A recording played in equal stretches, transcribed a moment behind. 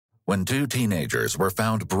When two teenagers were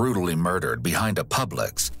found brutally murdered behind a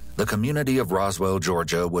Publix, the community of Roswell,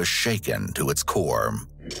 Georgia was shaken to its core.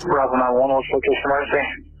 Bravo 911, what's location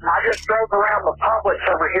emergency? I just drove around the Publix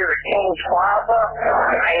over here at Kings Plaza,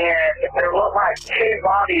 and it looked like two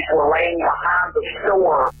bodies were laying behind the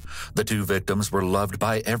store. The two victims were loved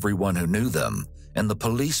by everyone who knew them, and the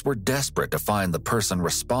police were desperate to find the person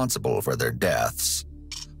responsible for their deaths.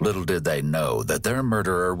 Little did they know that their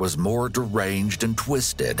murderer was more deranged and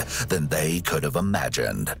twisted than they could have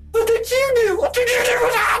imagined. What did you do? What did you do?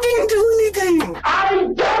 I didn't do anything. I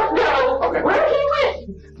don't know. Okay. Where he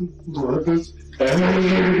went? Blood is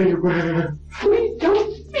everywhere. Please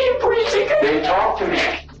don't be breathing. They talk to me.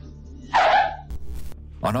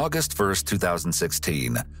 On August 1st,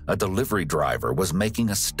 2016, a delivery driver was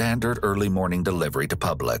making a standard early morning delivery to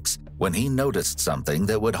Publix when he noticed something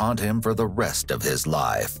that would haunt him for the rest of his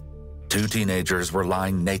life. Two teenagers were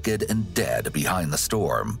lying naked and dead behind the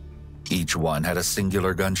store. Each one had a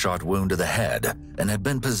singular gunshot wound to the head and had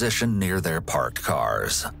been positioned near their parked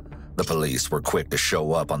cars. The police were quick to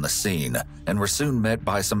show up on the scene and were soon met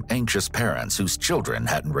by some anxious parents whose children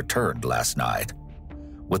hadn't returned last night.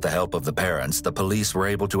 With the help of the parents, the police were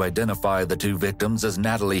able to identify the two victims as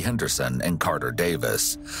Natalie Henderson and Carter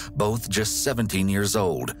Davis, both just 17 years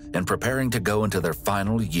old and preparing to go into their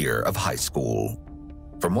final year of high school.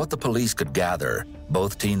 From what the police could gather,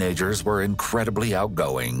 both teenagers were incredibly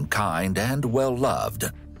outgoing, kind, and well-loved.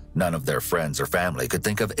 None of their friends or family could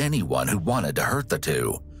think of anyone who wanted to hurt the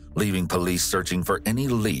two, leaving police searching for any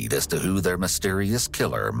lead as to who their mysterious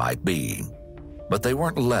killer might be. But they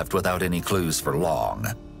weren't left without any clues for long.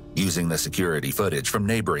 Using the security footage from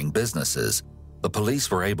neighboring businesses, the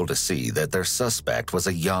police were able to see that their suspect was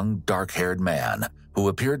a young, dark-haired man who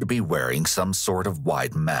appeared to be wearing some sort of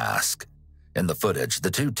white mask. In the footage,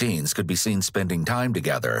 the two teens could be seen spending time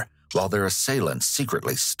together while their assailant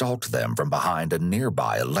secretly stalked them from behind a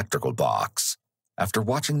nearby electrical box. After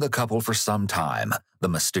watching the couple for some time, the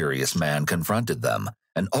mysterious man confronted them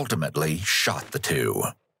and ultimately shot the two.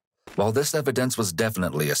 While this evidence was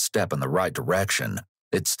definitely a step in the right direction,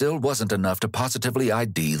 it still wasn't enough to positively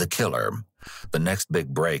ID the killer. The next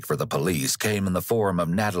big break for the police came in the form of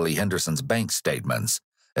Natalie Henderson's bank statements,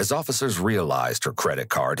 as officers realized her credit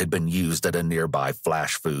card had been used at a nearby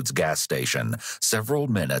Flash Foods gas station several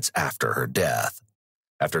minutes after her death.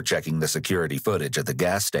 After checking the security footage at the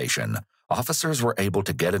gas station, officers were able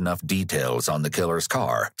to get enough details on the killer's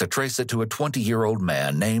car to trace it to a 20-year-old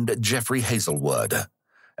man named Jeffrey Hazelwood.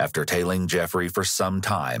 After tailing Jeffrey for some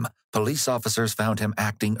time, police officers found him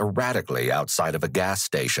acting erratically outside of a gas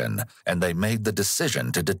station, and they made the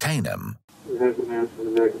decision to detain him. What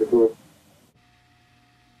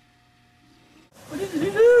did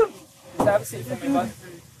you do? Have a seat for me, bud.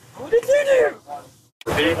 What did you do?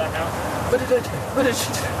 What did I do? What did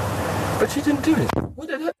she do? But she didn't do it. What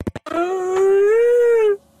did I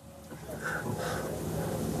do?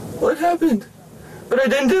 What happened? But I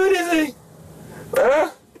didn't do anything.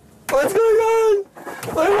 What's going on?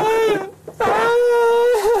 What?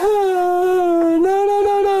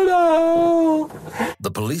 No.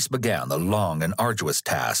 The police began the long and arduous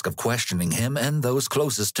task of questioning him and those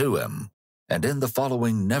closest to him. And in the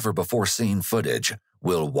following never-before-seen footage,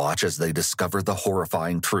 we'll watch as they discover the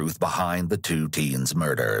horrifying truth behind the two teens'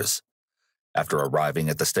 murders. After arriving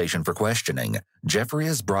at the station for questioning, Jeffrey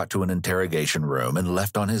is brought to an interrogation room and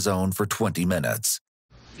left on his own for 20 minutes.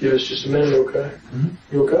 Give us just a minute, okay? Mm-hmm.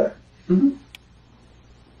 You okay? Mm-hmm.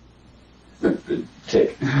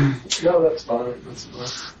 Tick. No, that's fine. That's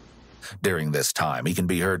fine. During this time, he can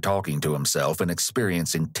be heard talking to himself and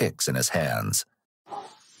experiencing tics in his hands.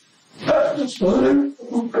 That's fine.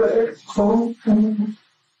 Okay.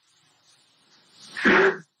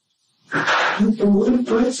 The one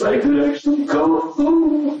place I could actually go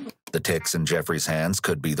home. The tics in Jeffrey's hands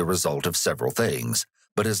could be the result of several things,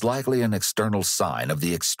 but is likely an external sign of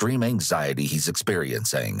the extreme anxiety he's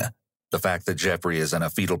experiencing. The fact that Jeffrey is in a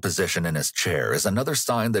fetal position in his chair is another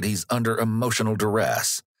sign that he's under emotional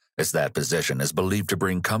duress, as that position is believed to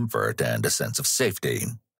bring comfort and a sense of safety.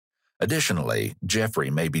 Additionally, Jeffrey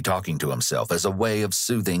may be talking to himself as a way of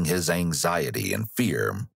soothing his anxiety and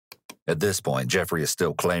fear. At this point, Jeffrey is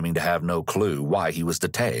still claiming to have no clue why he was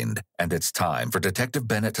detained, and it's time for Detective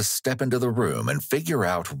Bennett to step into the room and figure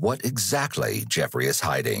out what exactly Jeffrey is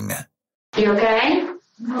hiding. You okay?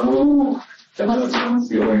 No, what's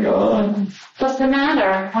going on? What's the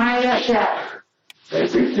matter? Why are you upset?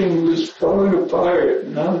 Everything was falling apart.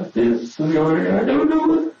 Now this is going on. I don't know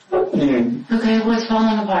what's happening. Okay, what's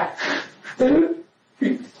falling apart?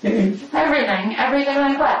 Everything. Everything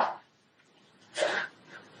like what?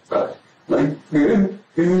 My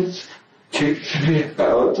parents kicked me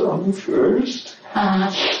out on the first.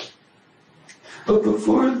 But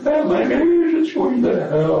before that, my neighbor just went to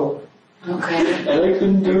hell. Okay. And I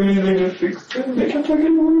couldn't do anything to fix it. They kept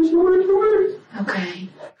getting worse and worse and worse. Okay.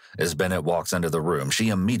 As Bennett walks into the room, she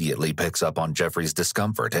immediately picks up on Jeffrey's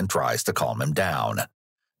discomfort and tries to calm him down.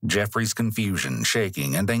 Jeffrey's confusion,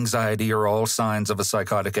 shaking, and anxiety are all signs of a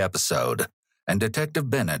psychotic episode, and Detective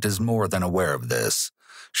Bennett is more than aware of this.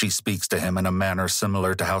 She speaks to him in a manner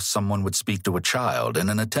similar to how someone would speak to a child in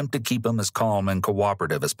an attempt to keep him as calm and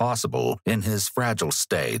cooperative as possible in his fragile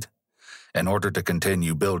state. In order to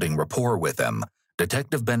continue building rapport with him,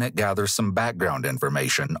 Detective Bennett gathers some background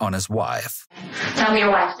information on his wife. Tell me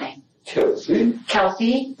your wife's name. Kelsey.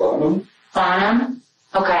 Kelsey? Bonham. Bonham?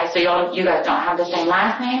 Okay, so you guys don't have the same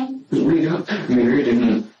last name? We got married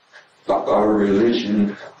in our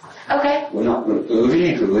religion. Okay. Well, not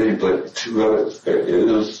legally, but to us, it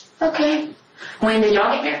is. Okay. When did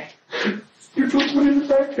y'all get married? April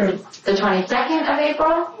 22nd. The 22nd of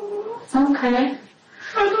April? Okay.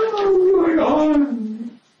 I don't know what's going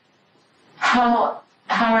on. How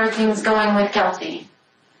are things going with Kelsey?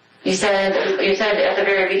 You said at the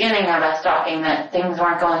very beginning of us talking that things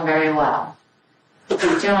weren't going very well. Do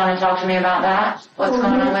you want to talk to me about that? What's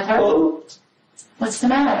going on with her? What's the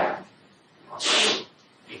matter?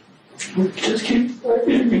 We just keep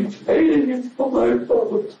fighting for my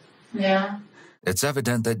fault. Yeah. It's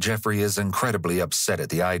evident that Jeffrey is incredibly upset at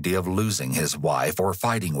the idea of losing his wife or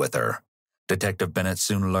fighting with her. Detective Bennett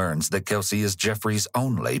soon learns that Kelsey is Jeffrey's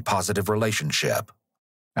only positive relationship.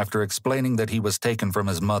 After explaining that he was taken from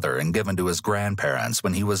his mother and given to his grandparents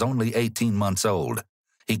when he was only 18 months old,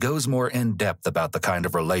 he goes more in-depth about the kind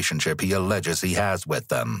of relationship he alleges he has with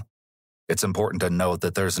them. It's important to note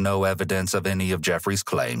that there's no evidence of any of Jeffrey's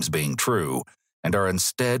claims being true, and are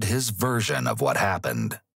instead his version of what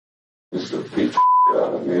happened. Just a beat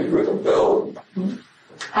out of me with a belt.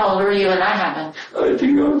 How old were you when that happened? I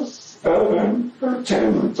think I was 7 or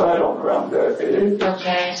 10, I don't around that age.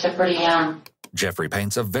 Okay, so pretty young. Jeffrey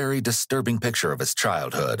paints a very disturbing picture of his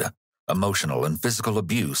childhood. Emotional and physical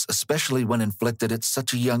abuse, especially when inflicted at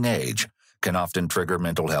such a young age, can often trigger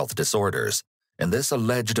mental health disorders, and this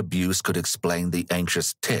alleged abuse could explain the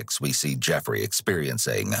anxious tics we see Jeffrey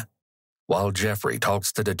experiencing. While Jeffrey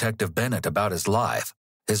talks to Detective Bennett about his life,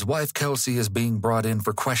 his wife Kelsey is being brought in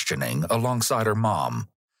for questioning alongside her mom.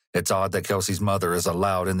 It's odd that Kelsey's mother is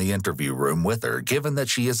allowed in the interview room with her, given that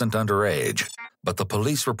she isn't underage. But the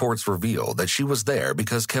police reports reveal that she was there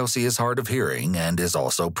because Kelsey is hard of hearing and is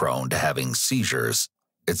also prone to having seizures.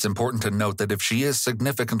 It's important to note that if she is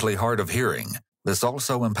significantly hard of hearing, this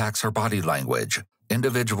also impacts her body language.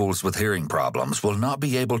 Individuals with hearing problems will not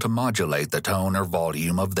be able to modulate the tone or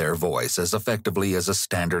volume of their voice as effectively as a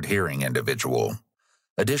standard hearing individual.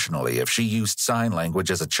 Additionally, if she used sign language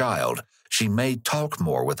as a child, she may talk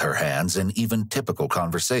more with her hands in even typical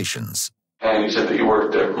conversations. And you said that you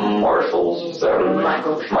worked at Marshall's, is that right?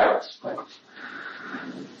 Michael's.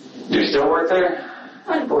 Do you still work there?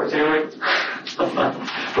 Unfortunately.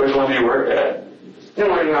 Which one do you work at? The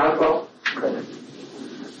one in Roswell. Okay.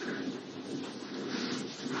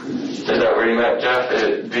 Is that where you met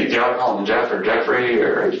Jeff? Do y'all call him Jeff or Jeffrey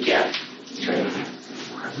or? Jeff. Okay.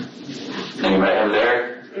 And you met him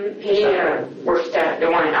there? He worked at the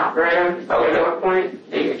one in Alpharetta, North Point.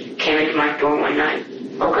 He came into my store one night.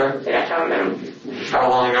 Okay. So that's how I met him. How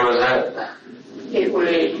long ago was that? It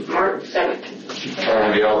was March 7th. And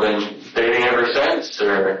have you all been dating ever since,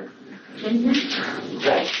 or? Mm-hmm.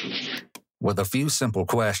 Okay. With a few simple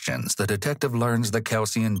questions, the detective learns that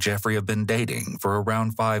Kelsey and Jeffrey have been dating for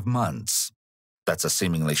around 5 months. That's a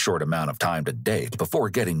seemingly short amount of time to date before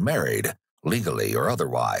getting married, legally or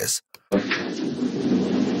otherwise. Does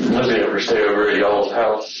he ever stay over at y'all's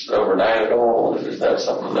house overnight at all? Is that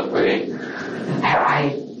something that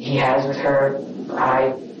he has with her.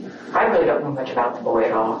 I really don't know much about the boy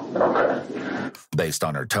at all. Okay. Based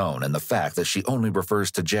on her tone and the fact that she only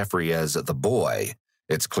refers to Jeffrey as the boy,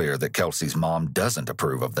 it's clear that Kelsey's mom doesn't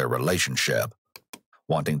approve of their relationship.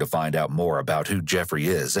 Wanting to find out more about who Jeffrey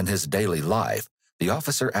is in his daily life, the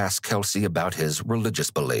officer asks Kelsey about his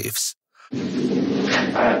religious beliefs.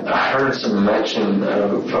 I heard some mention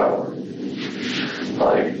of,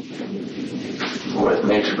 with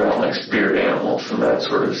nature around, like spirit animals and that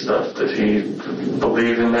sort of stuff. Did he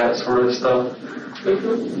believe in that sort of stuff?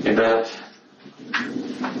 Mm-hmm. He does?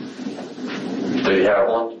 Did he have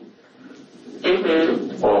one?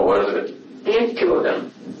 Mm-hmm. What was it? He has 2 of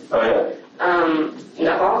them. Oh, yeah?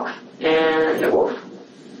 The hawk and the wolf.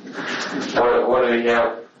 What did he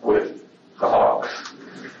have with the hawks?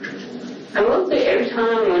 I will say every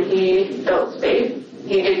time when he felt safe,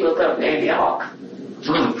 he did look up maybe a hawk.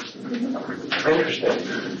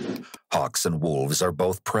 Hawks and wolves are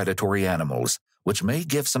both predatory animals, which may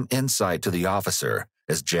give some insight to the officer,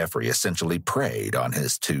 as Jeffrey essentially preyed on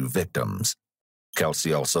his two victims.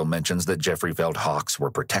 Kelsey also mentions that Jeffrey felt hawks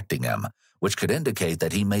were protecting him, which could indicate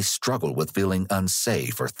that he may struggle with feeling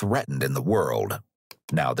unsafe or threatened in the world.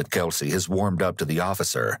 Now that Kelsey has warmed up to the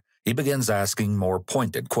officer, he begins asking more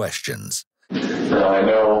pointed questions. Now, I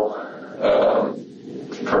know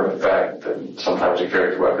for a fact that sometimes he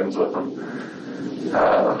carries weapons with him.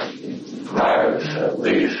 Knives, at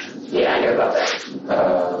least. Yeah, I know about that.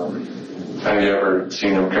 Have you ever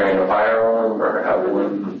seen him carrying a firearm or have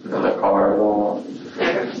one in the car at all?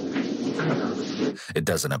 Never. It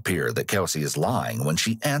doesn't appear that Kelsey is lying when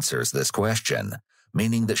she answers this question,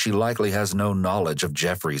 meaning that she likely has no knowledge of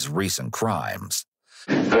Jeffrey's recent crimes.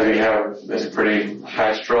 Is it pretty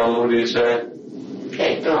high-strung, what do you say?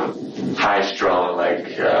 Okay, go on. High-strung, like,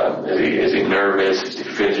 is he nervous, is he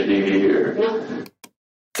fidgety, or... No.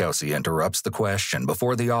 Kelsey interrupts the question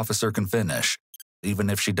before the officer can finish. Even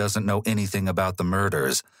if she doesn't know anything about the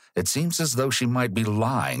murders, it seems as though she might be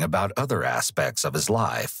lying about other aspects of his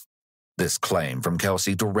life. This claim from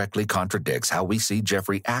Kelsey directly contradicts how we see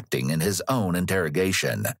Jeffrey acting in his own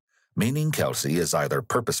interrogation, meaning Kelsey is either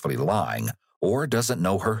purposefully lying or doesn't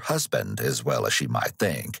know her husband as well as she might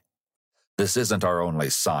think. This isn't our only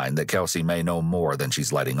sign that Kelsey may know more than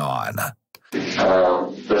she's letting on.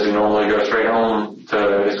 Does he normally go straight home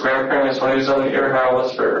to his grandparents when he's at your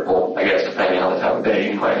house? Or, well, I guess depending on the time of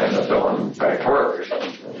day, he might end up going back to work or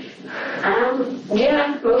something.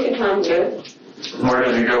 Yeah, most of the time, too. Where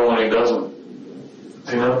does he go when he doesn't?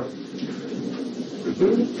 Do you know?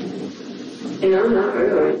 No, not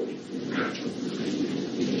really.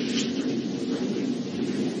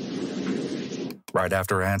 Right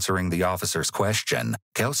after answering the officer's question,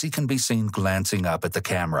 Kelsey can be seen glancing up at the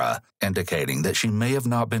camera, indicating that she may have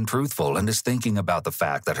not been truthful and is thinking about the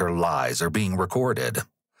fact that her lies are being recorded.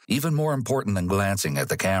 Even more important than glancing at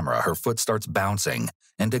the camera, her foot starts bouncing,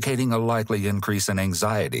 indicating a likely increase in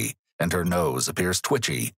anxiety, and her nose appears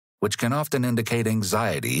twitchy, which can often indicate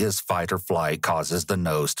anxiety as fight or flight causes the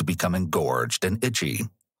nose to become engorged and itchy.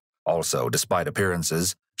 Also, despite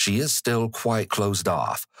appearances, she is still quite closed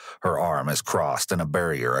off. Her arm is crossed in a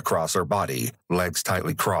barrier across her body, legs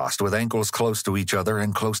tightly crossed with ankles close to each other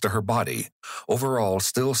and close to her body, overall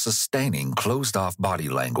still sustaining closed-off body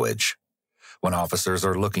language. When officers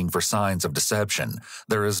are looking for signs of deception,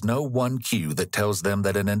 there is no one cue that tells them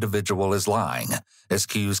that an individual is lying, as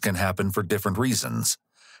cues can happen for different reasons.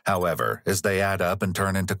 However, as they add up and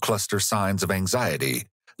turn into cluster signs of anxiety,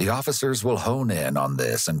 the officers will hone in on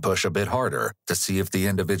this and push a bit harder to see if the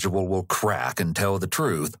individual will crack and tell the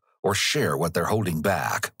truth or share what they're holding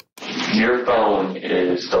back. Your phone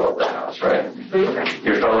is still at the house, right? Mm-hmm.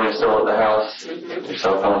 Your phone is still at the house? Mm-hmm. Your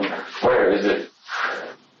cell phone? Where is it?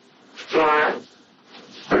 Why?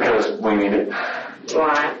 Because we need it.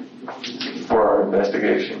 Why? For our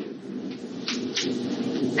investigation.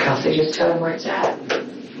 Kelsey, just tell him where it's at.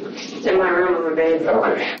 It's in my room on my bed.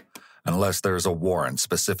 Okay. Unless there's a warrant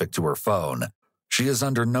specific to her phone, she is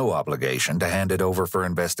under no obligation to hand it over for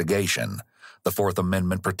investigation. The Fourth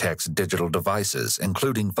Amendment protects digital devices,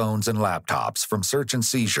 including phones and laptops, from search and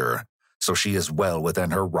seizure, so she is well within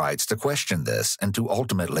her rights to question this and to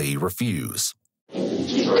ultimately refuse.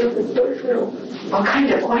 What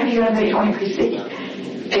kind of, why do you want to see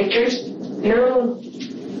pictures? No.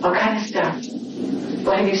 What kind of stuff?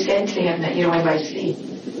 What have you said to him that you don't want to see?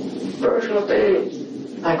 Personal things.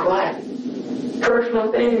 Like what?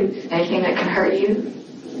 Personal things. Anything that can hurt you?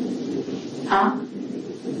 Huh?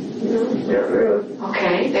 No, not really.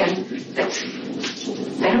 Okay, then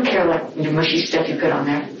they don't care like the mushy stuff you put on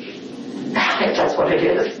there. If that's what it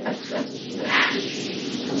is.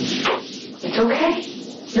 It's okay.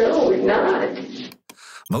 No, it's not.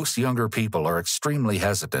 Most younger people are extremely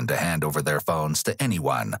hesitant to hand over their phones to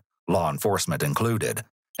anyone, law enforcement included,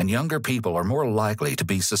 and younger people are more likely to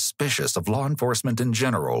be suspicious of law enforcement in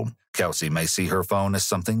general. Kelsey may see her phone as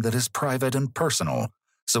something that is private and personal,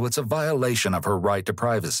 so it's a violation of her right to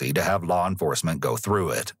privacy to have law enforcement go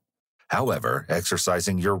through it. However,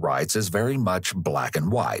 exercising your rights is very much black and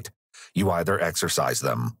white. You either exercise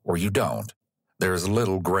them or you don't. There's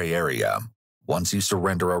little gray area. Once you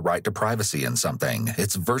surrender a right to privacy in something,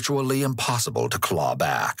 it's virtually impossible to claw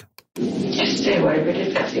back. Just say whatever it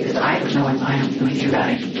is, Kelsey, because I don't know anything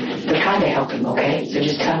about it. They're trying to help him, okay? So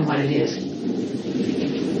just tell him what it is.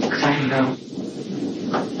 Because I don't know.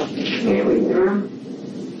 Here we go.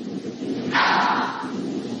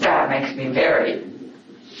 That makes me very...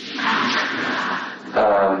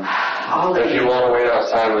 If you want to wait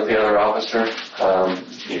outside with the other officer,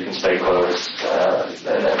 you can stay close,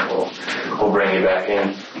 and then we'll bring you back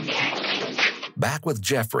in. Back with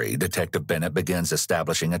Jeffrey, Detective Bennett begins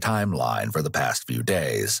establishing a timeline for the past few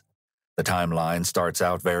days. The timeline starts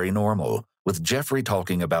out very normal, with Jeffrey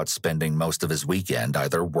talking about spending most of his weekend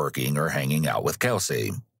either working or hanging out with Kelsey.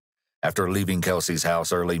 After leaving Kelsey's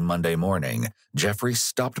house early Monday morning, Jeffrey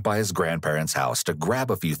stopped by his grandparents' house to grab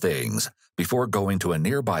a few things before going to a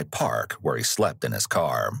nearby park where he slept in his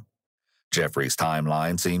car. Jeffrey's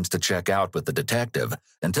timeline seems to check out with the detective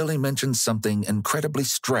until he mentions something incredibly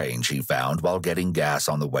strange he found while getting gas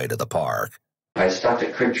on the way to the park. I stopped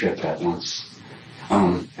at Quick Trip that once.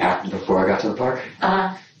 Before I got to the park.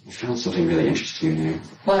 I found something really interesting there.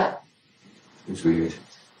 What? It's weird.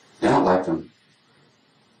 I don't like them.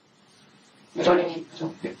 What do you mean? I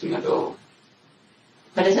don't like them at all.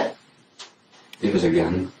 What is it? It was a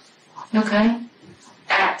gun. Okay.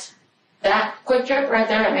 At that Quick Trip right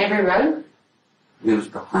there at Mabry Road? It was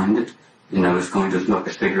behind it, and I was going to smoke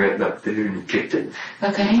a cigarette back there and kicked it.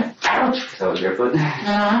 Okay. Ouch! Because I was barefoot.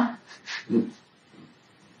 Uh-huh. And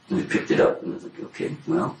I picked it up, and I was like, okay,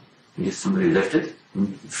 well, I guess somebody left it.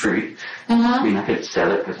 Free. Uh-huh. I mean, I could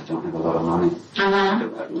sell it because I don't have a lot of money. Uh-huh. I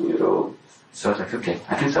don't have money at all. So I was like, okay,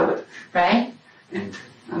 I can sell it. Right? And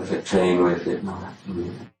I was like playing with it and all that.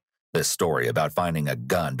 This story about finding a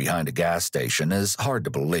gun behind a gas station is hard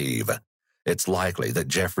to believe. It's likely that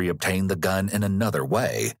Jeffrey obtained the gun in another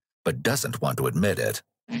way, but doesn't want to admit it.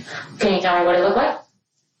 Can you tell me what it looked like?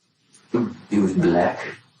 It was black,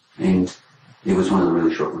 and it was one of the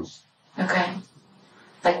really short ones. Okay.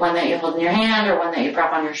 Like one that you hold in your hand or one that you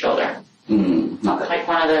prop on your shoulder? Not that Like big.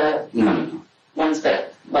 one of the No. ones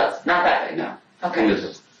that, well, not that big. No. Okay. It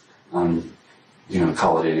was,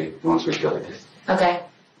 Call of Duty, the ones where you go like this. Okay.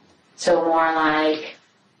 So more like,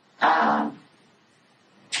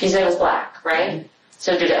 you said it was black, right?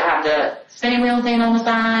 So did it have the spinning wheel thing on the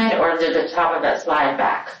side, or did the top of it slide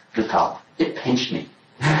back? The top. It pinched me.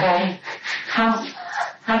 Okay.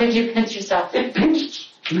 How did you pinch yourself? It pinched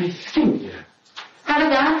my finger. How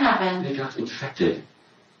did that happen? It got infected.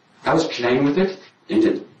 I was playing with it, and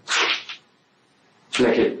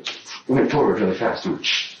it went forward really fast.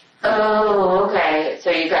 Oh, okay. So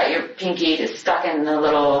you got your pinky just stuck in the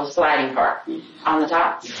little sliding part on the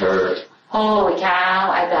top? It hurt. Holy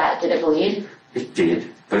cow, I bet. Did it bleed? It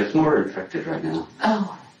did, but it's more infected right now.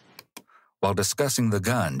 Oh. While discussing the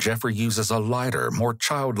gun, Jeffrey uses a lighter, more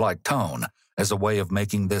childlike tone as a way of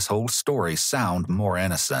making this whole story sound more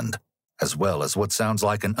innocent, as well as what sounds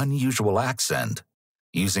like an unusual accent.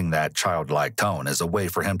 Using that childlike tone is a way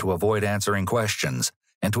for him to avoid answering questions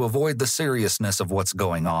and to avoid the seriousness of what's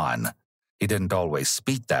going on. He didn't always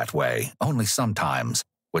speak that way, only sometimes,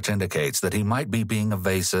 which indicates that he might be being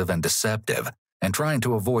evasive and deceptive and trying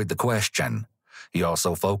to avoid the question. He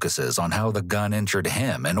also focuses on how the gun injured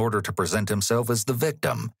him in order to present himself as the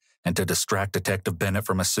victim and to distract Detective Bennett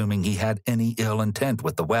from assuming he had any ill intent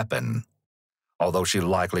with the weapon. Although she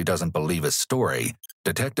likely doesn't believe his story,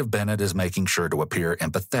 Detective Bennett is making sure to appear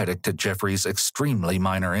empathetic to Jeffrey's extremely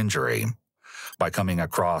minor injury. By coming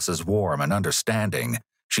across as warm and understanding,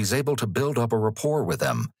 she's able to build up a rapport with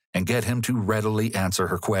him and get him to readily answer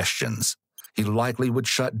her questions. He likely would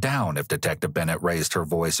shut down if Detective Bennett raised her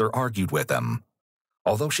voice or argued with him.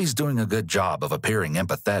 Although she's doing a good job of appearing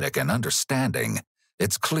empathetic and understanding,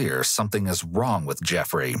 it's clear something is wrong with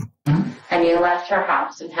Jeffrey. And you left her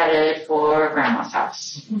house and headed for Grandma's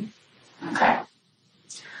house. Okay.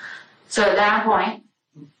 So at that point,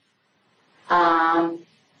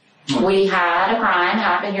 we had a crime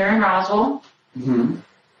happen here in Roswell. Mm-hmm.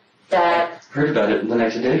 That Heard about it the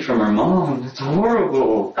next day from her mom. It's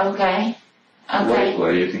horrible. okay.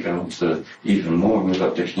 Why do you think I want to even more move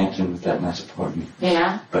up to Canton with that nice apartment?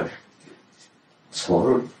 Yeah. But it's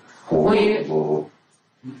horrible. Well, Horrible.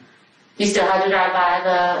 You still had to drive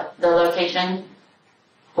by the location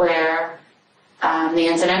where the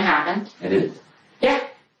incident happened. I did? Yeah.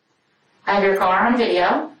 I have your car on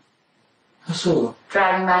video So,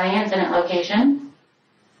 driving by the incident location.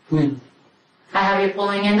 when? I have you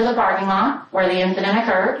pulling into the parking lot where the incident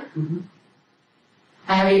occurred. Mm-hmm.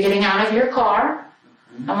 I have you getting out of your car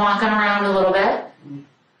and walking around a little bit.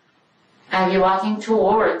 I have you walking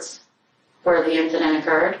towards where the incident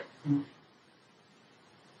occurred. And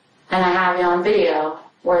I have you on video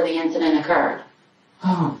where the incident occurred.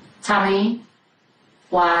 Oh. Tell me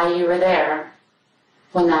why you were there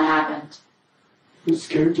when that happened. I was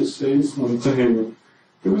scared to say something.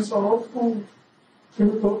 It was awful. It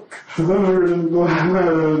looked covered in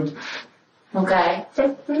blood. Okay.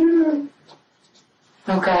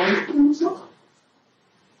 Okay.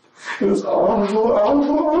 It was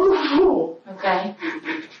awful. Okay.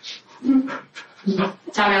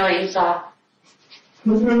 Tell me what you saw.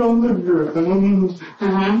 Living on the ground.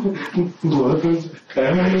 Mm-hmm. Blood was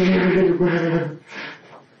everywhere.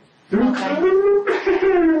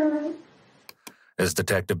 Okay. As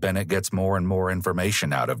Detective Bennett gets more and more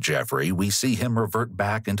information out of Jeffrey, we see him revert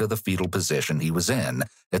back into the fetal position he was in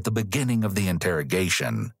at the beginning of the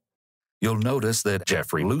interrogation. You'll notice that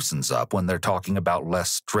Jeffrey loosens up when they're talking about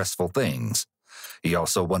less stressful things. He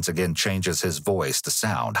also once again changes his voice to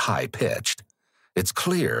sound high-pitched. It's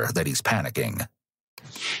clear that he's panicking.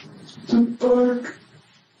 The park.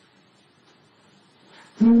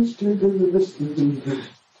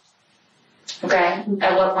 Okay.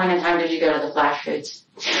 At what point in time did you go to the flash foods?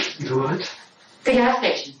 What? The gas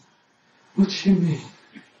station. What do you mean?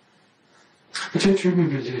 I don't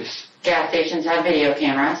remember this. Gas stations have video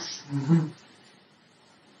cameras. Mm-hmm.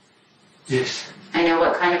 Yes. I know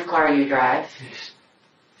what kind of car you drive. Yes.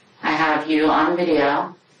 I have you on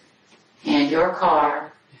video and your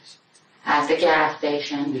car at the gas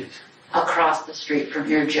station Yes. across the street from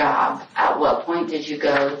your job. At what point did you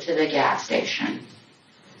go to the gas station?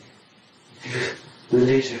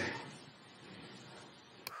 Later.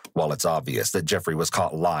 While it's obvious that Jeffrey was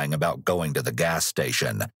caught lying about going to the gas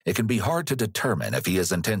station, it can be hard to determine if he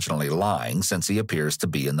is intentionally lying since he appears to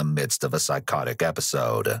be in the midst of a psychotic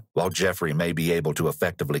episode. While Jeffrey may be able to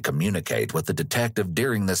effectively communicate with the detective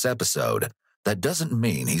during this episode, that doesn't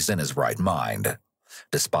mean he's in his right mind.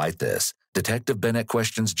 Despite this, Detective Bennett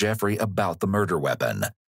questions Jeffrey about the murder weapon,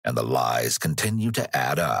 and the lies continue to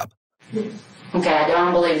add up. Okay, I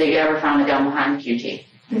don't believe that you ever found a gun behind the QT.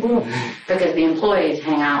 Because the employees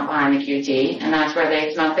hang out behind the QT, and that's where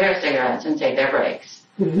they smoke their cigarettes and take their breaks.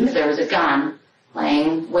 If there was a gun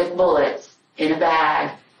laying with bullets in a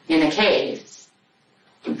bag in a case,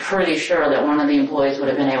 I'm pretty sure that one of the employees would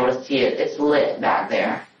have been able to see it. It's lit back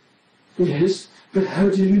there. Yes, but how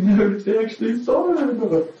do you know if they actually saw it or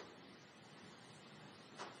not?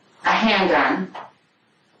 A handgun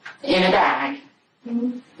in a bag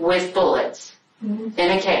with bullets in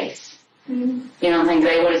a case. You don't think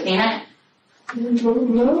they would have seen it? I don't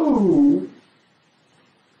know.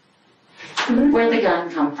 Where'd the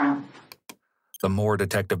gun come from? The more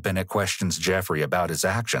Detective Bennett questions Jeffrey about his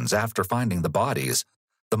actions after finding the bodies,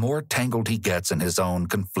 the more tangled he gets in his own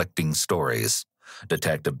conflicting stories.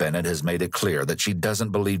 Detective Bennett has made it clear that she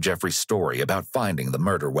doesn't believe Jeffrey's story about finding the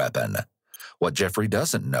murder weapon. What Jeffrey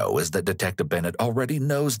doesn't know is that Detective Bennett already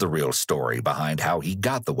knows the real story behind how he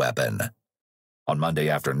got the weapon. On Monday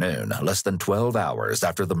afternoon, less than 12 hours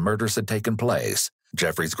after the murders had taken place,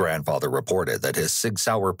 Jeffrey's grandfather reported that his Sig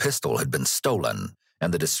Sauer pistol had been stolen,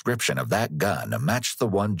 and the description of that gun matched the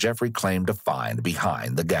one Jeffrey claimed to find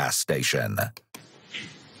behind the gas station.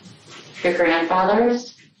 Your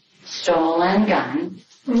grandfather's stolen gun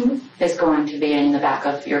is going to be in the back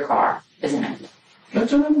of your car, isn't it? I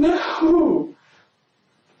don't know.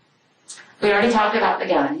 We already talked about the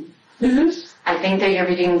gun. Yes? I think that you're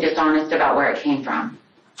being dishonest about where it came from.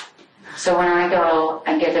 So when I go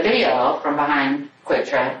and get the video from behind Quick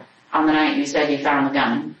Trip on the night you said you found the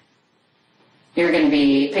gun, you're going to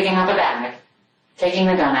be picking up a bag, taking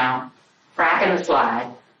the gun out, racking the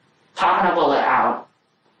slide, popping a bullet out,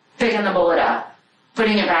 picking the bullet up,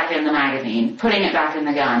 putting it back in the magazine, putting it back in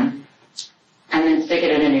the gun, and then sticking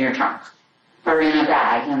it into your trunk or in a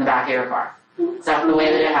bag in the back of your car. That's the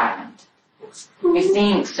way that it happened. You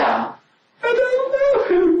think so. I don't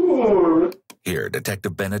know anymore. Here,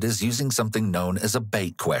 Detective Bennett is using something known as a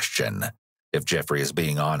bait question. If Jeffrey is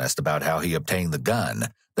being honest about how he obtained the gun,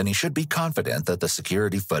 then he should be confident that the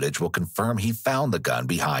security footage will confirm he found the gun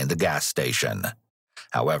behind the gas station.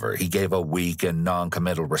 However, he gave a weak and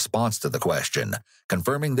non-committal response to the question,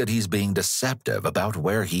 confirming that he's being deceptive about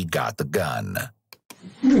where he got the gun.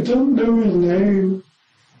 I don't know his name.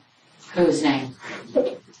 Whose name?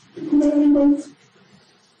 Name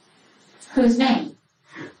Whose name?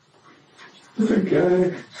 the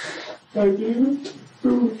guy I gave it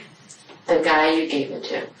to. The guy you gave it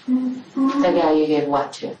to. The guy you gave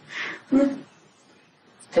what to?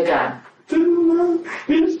 The gun. Didn't know.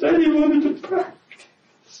 He said he wanted to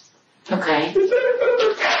practice. Okay. He said he wanted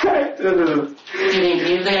to practice. You think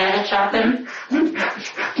he's the guy that shot them? No.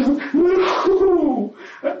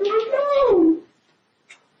 I don't know.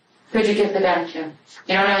 Who'd you give the gun to? You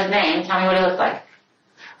don't know his name. Tell me what he looks like.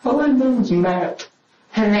 All I know is Matt.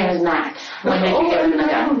 His name is Matt. When did you give him the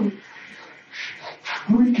gun?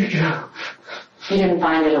 A week ago. You didn't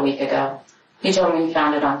find it a week ago. You told me you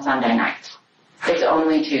found it on Sunday night. It's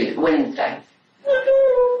only Wednesday.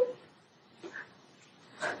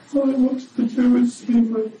 All I want to do is see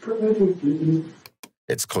my brother again.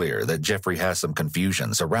 It's clear that Jeffrey has some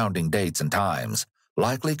confusion surrounding dates and times,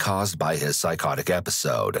 likely caused by his psychotic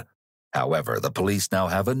episode. However, the police now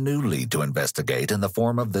have a new lead to investigate in the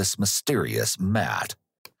form of this mysterious Matt.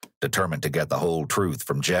 Determined to get the whole truth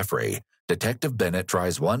from Jeffrey, Detective Bennett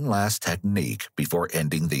tries one last technique before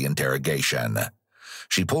ending the interrogation.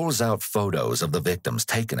 She pulls out photos of the victims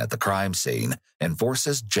taken at the crime scene and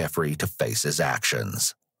forces Jeffrey to face his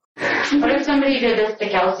actions. What if somebody did this to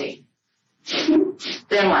Kelsey?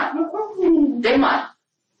 Then what? Then what?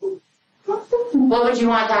 What would you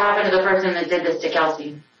want to happen to the person that did this to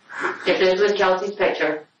Kelsey? If this was Kelsey's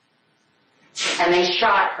picture, and they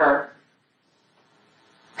shot her,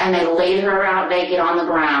 and they laid her out naked on the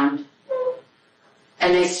ground,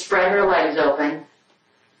 and they spread her legs open,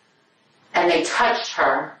 and they touched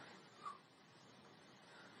her,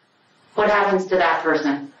 what happens to that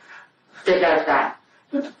person that does that?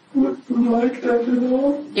 I wouldn't like that at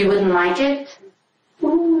all. You wouldn't like it?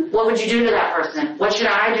 What would you do to that person? What should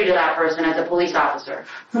I do to that person as a police officer?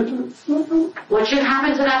 I don't know. What should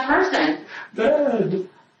happen to that person? Bad.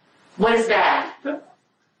 What is bad?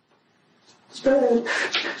 It's bad.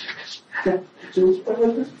 Just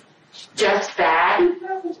bad. Just bad?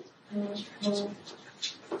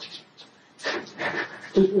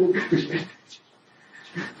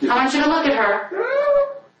 I want you to look at her.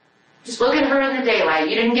 Just look at her in the daylight.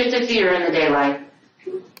 You didn't get to see her in the daylight.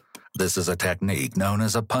 This is a technique known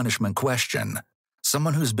as a punishment question.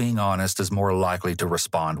 Someone who's being honest is more likely to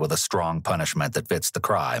respond with a strong punishment that fits the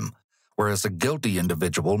crime, whereas a guilty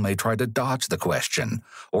individual may try to dodge the question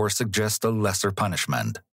or suggest a lesser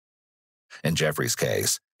punishment. In Jeffrey's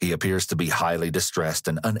case, he appears to be highly distressed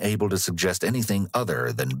and unable to suggest anything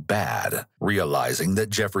other than bad. Realizing that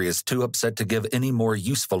Jeffrey is too upset to give any more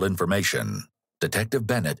useful information, Detective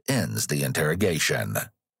Bennett ends the interrogation.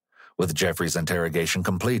 With Jeffrey's interrogation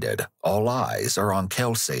completed, all eyes are on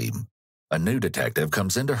Kelsey. A new detective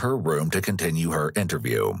comes into her room to continue her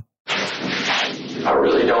interview. I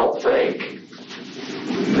really don't think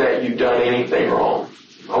that you've done anything wrong.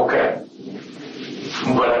 Okay.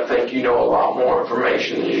 But I think you know a lot more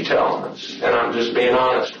information than you're telling us. And I'm just being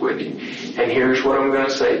honest with you. And here's what I'm going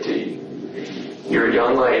to say to you. You're a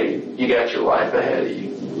young lady. You got your life ahead of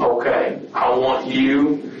you. Okay. I want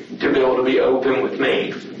you to be able to be open with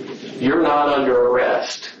me. You're not under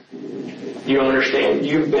arrest. You understand?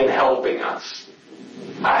 You've been helping us.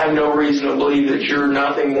 I have no reason to believe that you're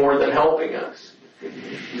nothing more than helping us.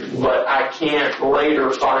 But I can't later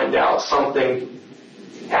find out something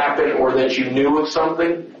happened or that you knew of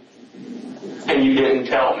something and you didn't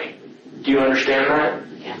tell me. Do you understand that?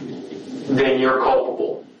 Yeah. Then you're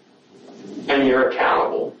culpable. And you're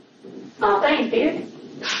accountable. Oh, thanks, dear.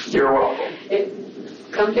 You're welcome.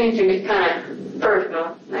 It comes into me kind of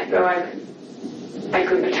personal. I feel like I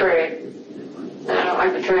could betray. And I don't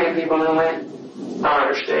like betraying people in a way. I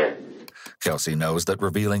understand. Kelsey knows that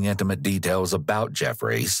revealing intimate details about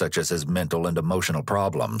Jeffrey, such as his mental and emotional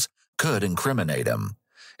problems, could incriminate him.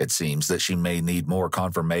 It seems that she may need more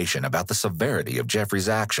confirmation about the severity of Jeffrey's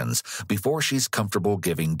actions before she's comfortable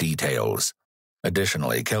giving details.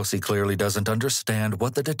 Additionally, Kelsey clearly doesn't understand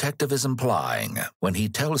what the detective is implying when he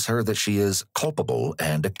tells her that she is culpable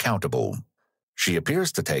and accountable. She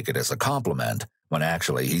appears to take it as a compliment, when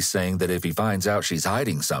actually he's saying that if he finds out she's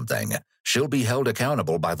hiding something, she'll be held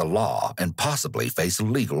accountable by the law and possibly face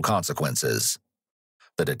legal consequences.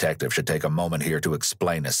 The detective should take a moment here to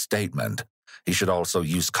explain his statement. He should also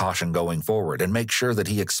use caution going forward and make sure that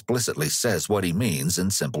he explicitly says what he means in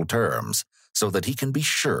simple terms, so that he can be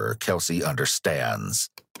sure Kelsey understands.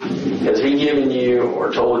 Has he given you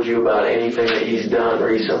or told you about anything that he's done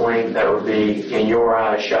recently that would be, in your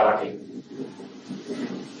eyes, shocking?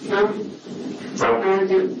 No. No?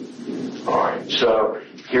 All right, so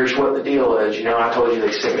here's what the deal is. You know, I told you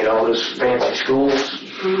they sent me to all those fancy schools.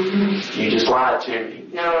 Mm-hmm. You just lied to me.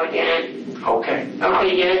 No, I didn't. Okay.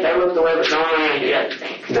 Okay, yes, I looked away, but normally I do that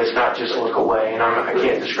thing. That's not just look away, and I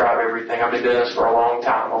can't describe everything. I've been doing this for a long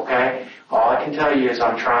time, okay? All I can tell you is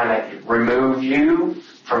I'm trying to remove you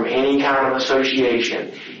from any kind of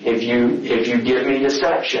association. If you give me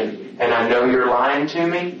deception and I know you're lying to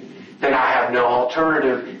me, then I have no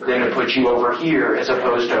alternative than to put you over here as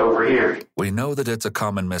opposed to over here. We know that it's a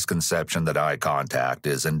common misconception that eye contact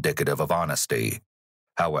is indicative of honesty.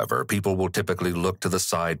 However, people will typically look to the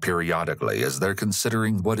side periodically as they're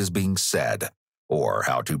considering what is being said or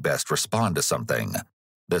how to best respond to something.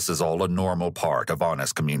 This is all a normal part of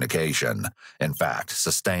honest communication. In fact,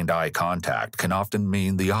 sustained eye contact can often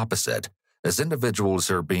mean the opposite, as individuals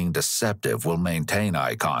who are being deceptive will maintain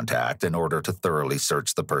eye contact in order to thoroughly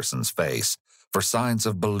search the person's face for signs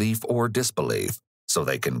of belief or disbelief, so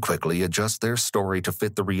they can quickly adjust their story to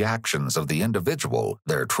fit the reactions of the individual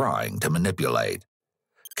they're trying to manipulate.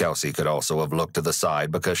 Kelsey could also have looked to the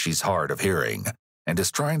side because she's hard of hearing and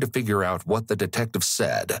is trying to figure out what the detective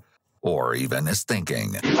said, or even is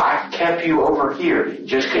thinking. I kept you over here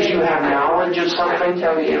just because you have knowledge of something.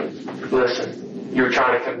 Tell you. Listen, you're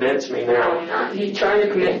trying to convince me now. He's trying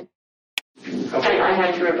to convince. Okay. I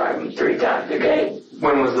had to revive him 3 times, okay?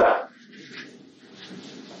 When was that?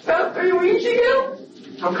 About 3 weeks ago.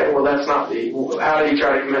 Okay, well that's not the... How did he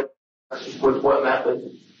try to convince us? With what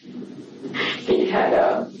method? He had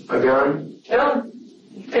A gun? no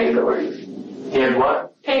painkillers. He had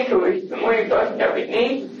what? Painkillers. When he busted up his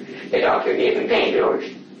knee, the doctor gave him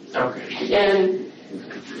painkillers. Okay. And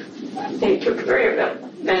he took 3 of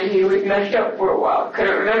them. Then he was messed up for a while.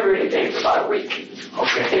 Couldn't remember anything for about a week.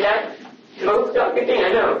 Okay. And that's the most shocking thing I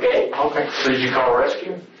know, okay? Okay. So did you call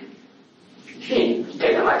rescue? He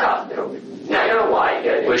stayed in my hospital. And I don't know why he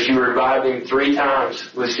does it. Was you revived him 3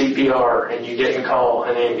 times with CPR and you didn't call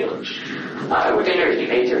an ambulance? With a nursing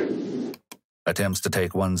major. Attempts to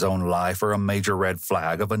take one's own life are a major red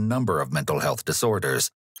flag of a number of mental health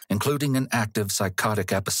disorders, including an active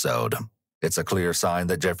psychotic episode. It's a clear sign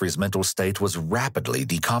that Jeffrey's mental state was rapidly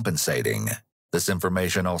decompensating. This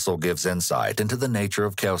information also gives insight into the nature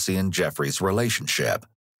of Kelsey and Jeffrey's relationship.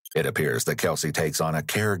 It appears that Kelsey takes on a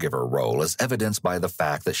caregiver role as evidenced by the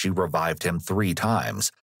fact that she revived him 3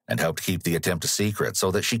 times and helped keep the attempt a secret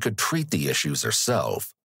so that she could treat the issues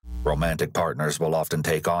herself. Romantic partners will often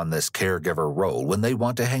take on this caregiver role when they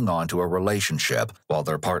want to hang on to a relationship while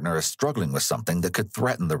their partner is struggling with something that could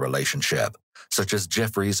threaten the relationship, such as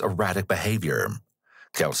Jeffrey's erratic behavior.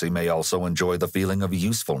 Kelsey may also enjoy the feeling of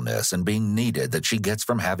usefulness and being needed that she gets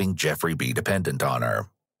from having Jeffrey be dependent on her.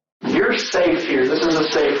 You're safe here. This is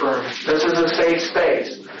a safe room. This is a safe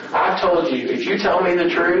space. I've told you, if you tell me the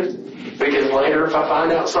truth, because later if I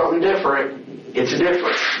find out something different, it's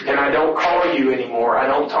different. And I don't call you anymore. I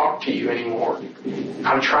don't talk to you anymore.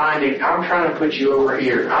 I'm trying to put you over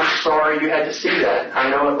here. I'm sorry you had to see that.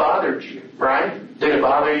 I know it bothered you, right? Did it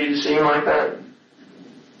bother you to see him like that?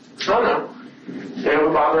 Oh no. And it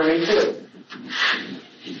would bother me too.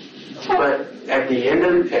 But at the end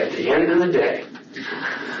of the day,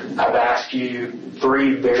 I've asked you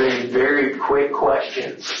 3 very, very quick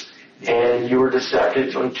questions, and you were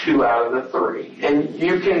deceptive on 2 out of the 3.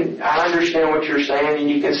 And I understand what you're saying, and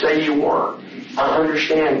you can say you weren't. I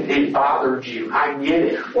understand it bothered you. I get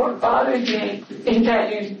it. What bothers me is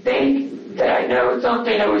that you think that I know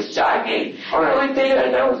something that was shocking. All right. The only thing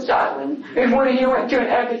I know was shocking is when he went to an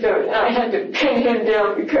episode, and I had to pin him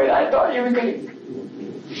down because I thought he was going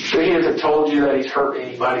to... So he hasn't told you that he's hurt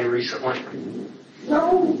anybody recently?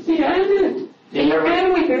 No, he hasn't. He's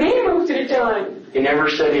been with me most of the time. He never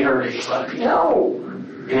said he hurt anybody? No.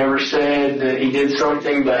 He never said that he did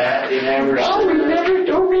something bad? He never No, said he that? never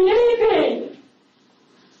told me anything.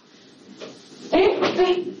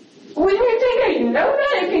 What do you think? I know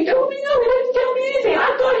that? If he told me no, he didn't tell me anything.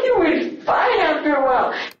 I thought he was fine after a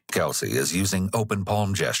while. Kelsey is using open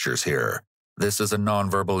palm gestures here. This is a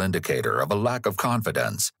nonverbal indicator of a lack of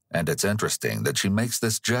confidence, and it's interesting that she makes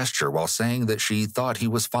this gesture while saying that she thought he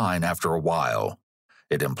was fine after a while.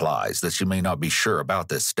 It implies that she may not be sure about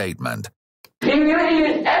this statement. He went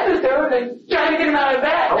in an episode and trying to get him out of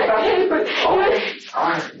that. Okay. All right.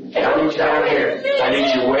 I need you down here. I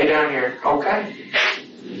need you way down here. Okay.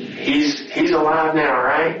 He's alive now,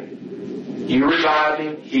 right? You revived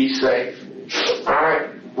him. He's safe. All right.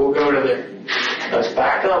 We'll go to there. Let's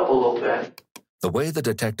back up a little bit. The way the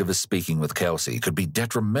detective is speaking with Kelsey could be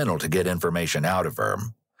detrimental to get information out of her.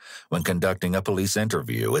 When conducting a police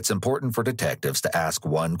interview, it's important for detectives to ask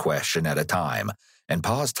one question at a time and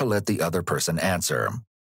pause to let the other person answer.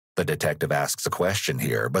 The detective asks a question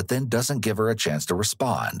here, but then doesn't give her a chance to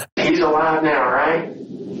respond. He's alive now, right?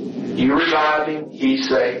 You revived him. He's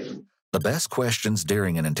safe. The best questions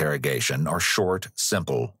during an interrogation are short,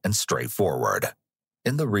 simple, and straightforward.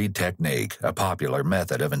 In the Reed technique, a popular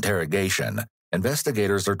method of interrogation,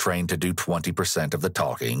 investigators are trained to do 20% of the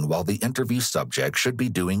talking, while the interview subject should be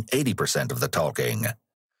doing 80% of the talking.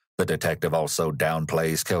 The detective also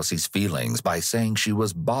downplays Kelsey's feelings by saying she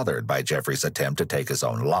was bothered by Jeffrey's attempt to take his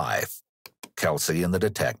own life. Kelsey and the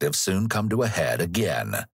detective soon come to a head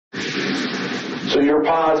again. So you're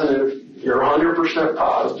positive, you're 100%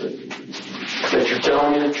 positive that you're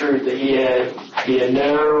telling me the truth, that he had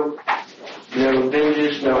no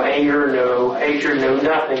vengeance, no anger, no hatred, no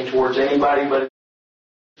nothing towards anybody but...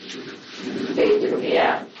 Basically,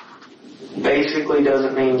 yeah. Basically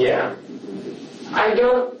doesn't mean yeah. I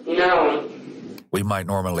don't know. We might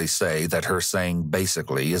normally say that her saying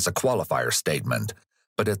basically is a qualifier statement,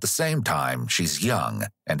 but at the same time, she's young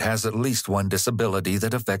and has at least one disability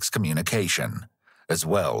that affects communication. As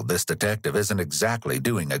well, this detective isn't exactly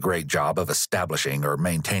doing a great job of establishing or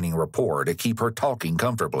maintaining rapport to keep her talking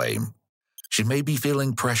comfortably. She may be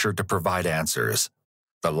feeling pressured to provide answers.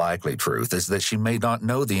 The likely truth is that she may not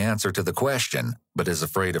know the answer to the question, but is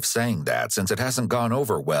afraid of saying that since it hasn't gone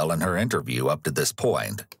over well in her interview up to this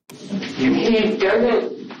point. He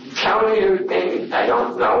doesn't tell me everything. I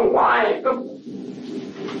don't know why.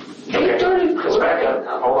 Okay, let's back up.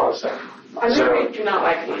 Hold on a second. I really do not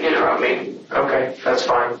like it when you interrupt me. Okay, that's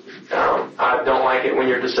fine. I don't like it when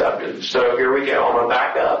you're deceptive. So here we go. I'm going to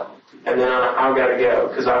back up, and then I've got to go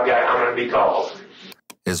because I'm going to be called.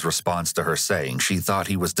 His response to her saying she thought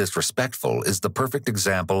he was disrespectful is the perfect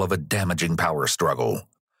example of a damaging power struggle.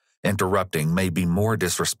 Interrupting may be more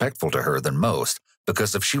disrespectful to her than most,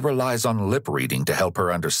 because if she relies on lip reading to help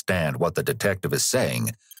her understand what the detective is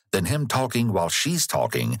saying, then him talking while she's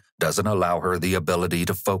talking doesn't allow her the ability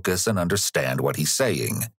to focus and understand what he's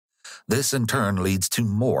saying. This in turn leads to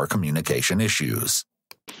more communication issues.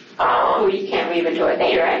 You can't leave until I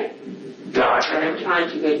say it, right? No, I'm trying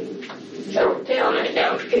to get settled down right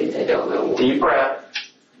now because I don't know. Deep breath.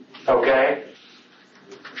 Okay?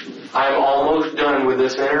 I'm almost done with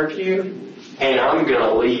this interview, and I'm going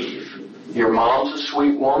to leave. Your mom's a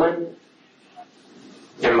sweet woman,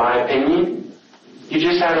 in my opinion. You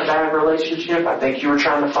just had a bad relationship. I think you were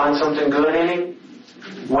trying to find something good in him.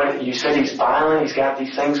 When you said he's violent, he's got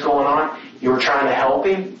these things going on, you were trying to help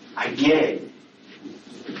him. I get it.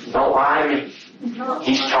 Don't lie to me.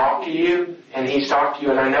 He's talked to you, and he's talked to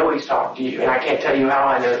you, and I know he's talked to you, and I can't tell you how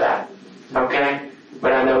I know that. Okay?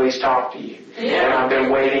 But I know he's talked to you. Yeah. And I've been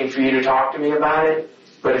waiting for you to talk to me about it.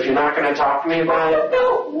 But if you're not going to talk to me about it...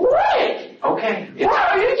 No, what? Okay.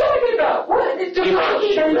 What are you talking about? What is the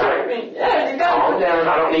right? Calm down.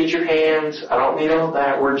 I don't need your hands. I don't need all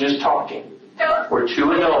that. We're just talking. No. We're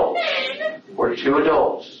two adults. We're two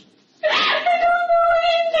adults. I don't know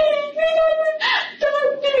anything.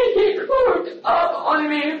 Don't get hooked up on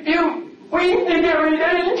me if you wait to get rid of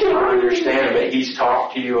it. I understand, but he's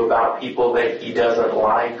talked to you about people that he doesn't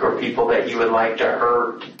like or people that he would like to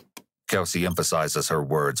hurt. Kelsey emphasizes her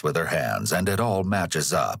words with her hands, and it all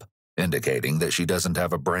matches up, indicating that she doesn't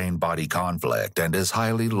have a brain-body conflict and is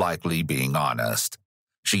highly likely being honest.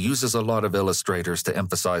 She uses a lot of illustrators to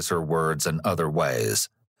emphasize her words in other ways.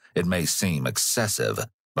 It may seem excessive,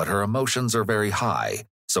 but her emotions are very high,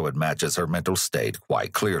 so it matches her mental state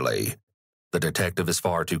quite clearly. The detective is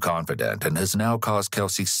far too confident and has now caused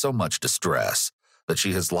Kelsey so much distress that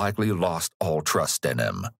she has likely lost all trust in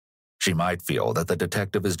him. She might feel that the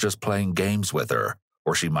detective is just playing games with her,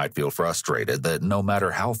 or she might feel frustrated that no matter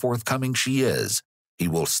how forthcoming she is, he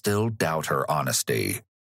will still doubt her honesty,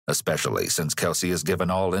 especially since Kelsey has given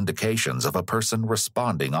all indications of a person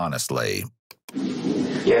responding honestly.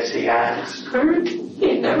 Yes, he has. Hurt?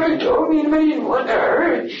 He never told me I didn't want to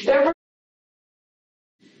hurt. Never.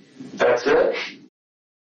 That's it?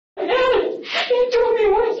 He told me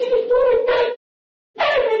once he was doing that.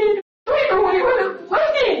 And he didn't when he wasn't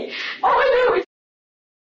looking. All I know is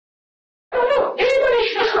I don't know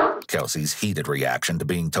anybody. Kelsey's heated reaction to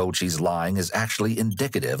being told she's lying is actually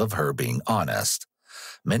indicative of her being honest.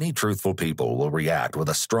 Many truthful people will react with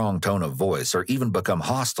a strong tone of voice or even become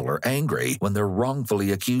hostile or angry when they're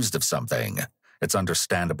wrongfully accused of something. It's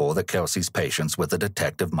understandable that Kelsey's patience with the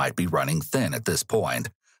detective might be running thin at this point,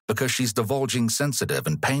 because she's divulging sensitive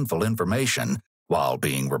and painful information while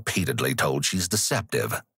being repeatedly told she's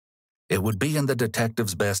deceptive. It would be in the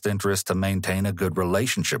detective's best interest to maintain a good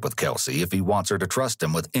relationship with Kelsey if he wants her to trust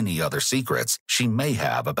him with any other secrets she may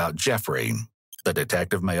have about Jeffrey. The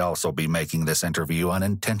detective may also be making this interview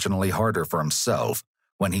unintentionally harder for himself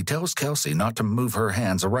when he tells Kelsey not to move her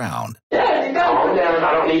hands around. Calm down.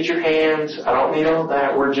 I don't need your hands. I don't need all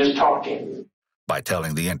that. We're just talking. By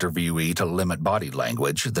telling the interviewee to limit body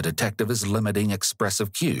language, the detective is limiting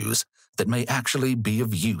expressive cues that may actually be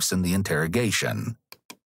of use in the interrogation.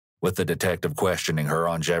 With the detective questioning her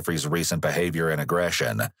on Jeffrey's recent behavior and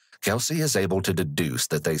aggression, Kelsey is able to deduce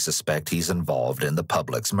that they suspect he's involved in the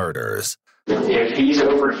public's murders. If he's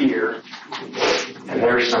over here, and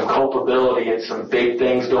there's some culpability and some big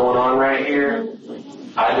things going on right here,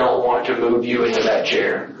 I don't want to move you into that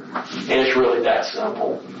chair. And it's really that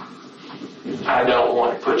simple. I don't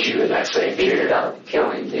want to put you in that same chair. About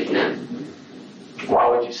killing, didn't it? Why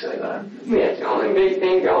would you say that? That's the only big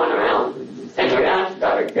thing going around. And you asked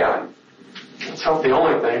about a gun. It's not the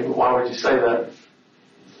only thing, but why would you say that?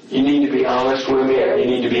 You need to be honest with me, and you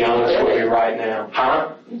need to be honest with me right now.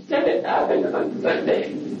 Huh? You said it happened on Sunday.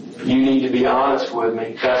 You need to be honest with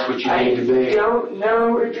me. That's what you need to be. I don't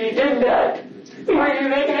know if he did that. Why are you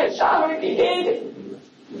making it sound like he did?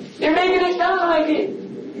 You're making it sound like it.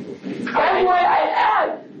 That's why I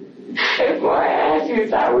asked. That's why I asked you if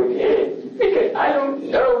that was it. Because I don't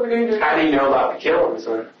know. How do you know about the killings,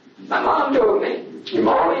 then? My mom told me. Your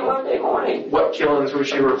mom? Told me Monday morning. What killings was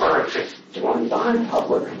she referring to? The ones behind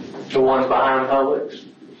public. The ones behind Publix.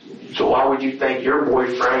 So why would you think your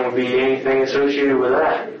boyfriend would be anything associated with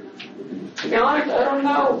that? To be honest, I don't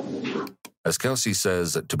know. As Kelsey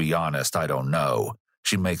says, to be honest, I don't know,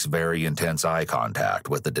 she makes very intense eye contact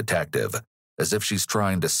with the detective, as if she's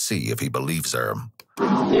trying to see if he believes her.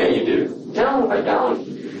 Yeah, you do. No, I don't.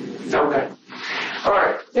 Okay. All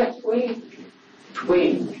right. Yes, we.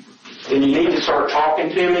 Then you need to start talking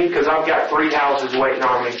to me, because I've got 3 houses waiting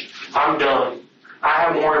on me. I'm done. I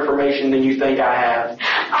have more information than you think I have.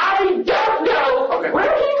 I don't know Okay.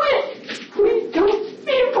 where he went. Please don't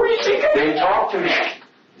be a police. Then talk to me.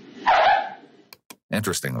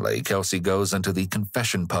 Interestingly, Kelsey goes into the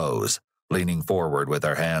confession pose, leaning forward with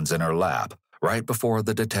her hands in her lap, right before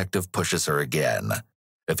the detective pushes her again.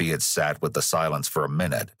 If he had sat with the silence for a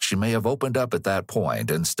minute, she may have opened up at that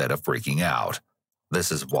point instead of freaking out.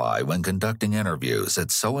 This is why, when conducting interviews,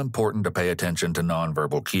 it's so important to pay attention to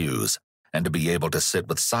nonverbal cues and to be able to sit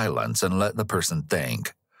with silence and let the person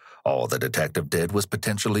think. All the detective did was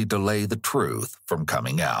potentially delay the truth from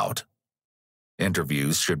coming out.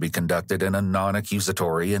 Interviews should be conducted in a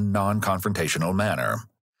non-accusatory and non-confrontational manner.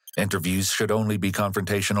 Interviews should only be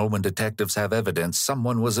confrontational when detectives have evidence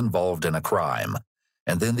someone was involved in a crime,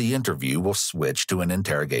 and then the interview will switch to an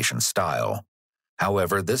interrogation style.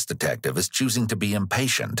 However, this detective is choosing to be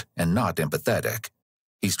impatient and not empathetic.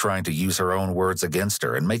 He's trying to use her own words against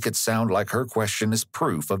her and make it sound like her question is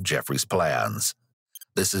proof of Jeffrey's plans.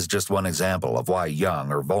 This is just one example of why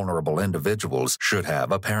young or vulnerable individuals should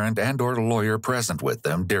have a parent and/or lawyer present with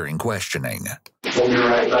them during questioning. We'll be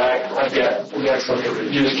right back. We got something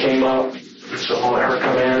that just came up, so I'll let her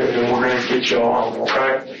come in, and then we're going to get you on,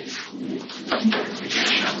 okay?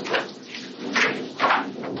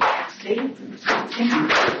 See?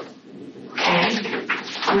 Okay?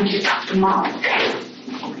 I want you to talk to Mom, okay?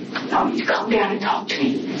 I want you to calm down and talk to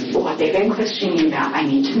me. What they've been questioning you about, I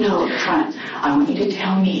need to know up front. I want you to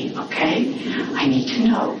tell me, okay? I need to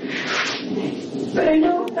know. But I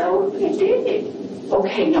don't know if they did it.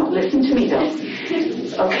 Okay, no, listen to me though.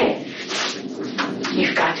 Okay.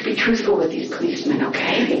 You've got to be truthful with these policemen,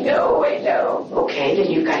 okay? No, I know. Okay, then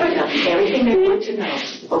you've got to tell them everything they want to know,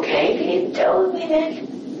 okay? They told me that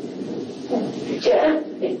Jeff,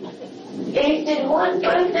 they did one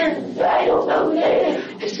person, but I don't know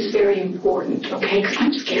that. This is very important, okay? Because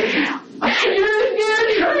I'm scared now. You're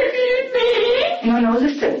scared for me? No,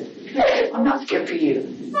 listen. I'm not scared for you.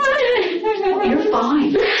 You're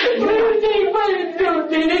fine.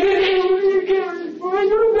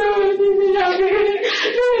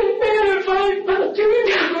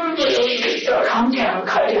 Calm down,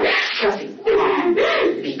 Kelsey,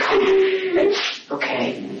 be calm. Okay?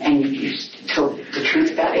 And you told the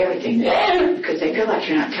truth about everything. Because they feel like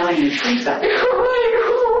you're not telling the truth about it.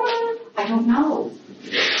 I don't know.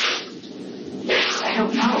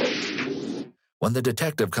 When the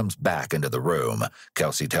detective comes back into the room,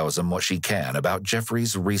 Kelsey tells him what she can about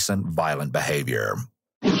Jeffrey's recent violent behavior.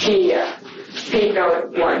 He knows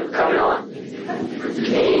one coming on.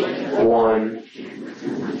 One.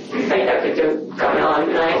 I have to do coming on,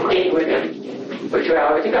 and I stayed with him for 2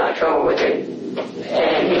 hours. He got in trouble with it.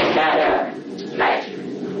 And he had a knife.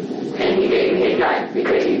 And he gave me his knife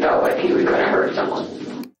because he felt like he was going to hurt someone.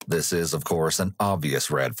 This is, of course, an obvious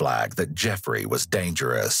red flag that Jeffrey was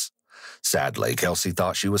dangerous. Sadly, Kelsey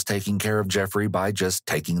thought she was taking care of Jeffrey by just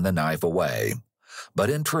taking the knife away. But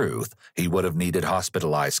in truth, he would have needed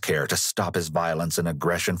hospitalized care to stop his violence and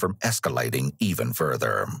aggression from escalating even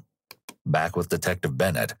further. Back with Detective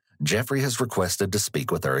Bennett, Jeffrey has requested to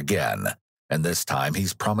speak with her again, and this time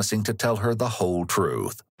he's promising to tell her the whole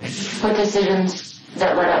truth. What decisions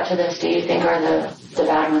that led up to this do you think are the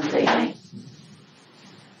bad ones that you made?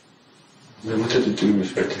 I wanted to do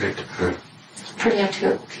was protect her. Protect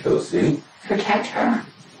who? Kelsey? Protect her.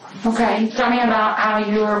 Okay. Tell me about how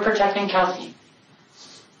you were protecting Kelsey.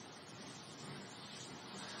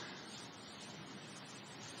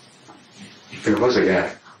 There was a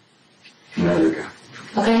guy. Another guy.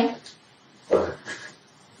 Okay. But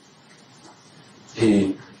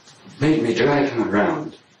he made me drive him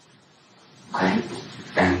around. Okay.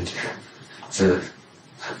 And the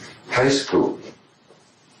high school,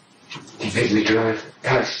 he made me drive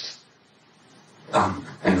past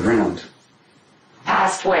and around.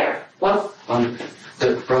 Past where? What?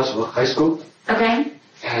 The Roswell High School Okay.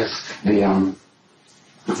 has the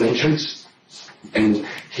entrance, and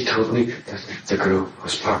he told me that the girl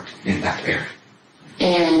was parked in that area.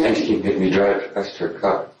 And And he made me drive past her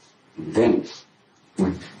car. And then,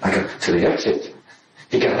 when I got to the exit,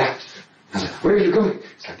 he got out. I was like, where are you going?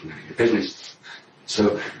 It's like, none of your business.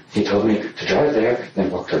 So he told me to drive there, then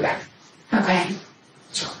walk to the back. Okay.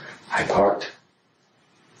 So I parked.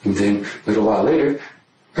 And then a little while later,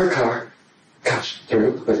 her car comes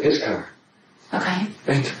through with his car. Okay.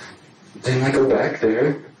 And then I go back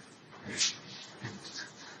there.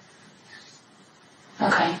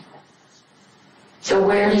 Okay. So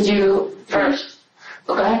where did you first?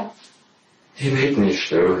 Go ahead. He made me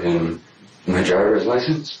show him my driver's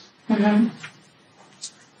license. Mm-hmm.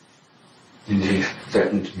 And he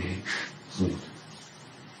threatened me. He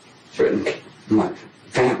threatened my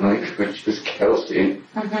family, which was Kelsey.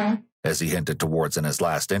 Mm-hmm. As he hinted towards in his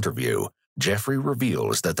last interview, Jeffrey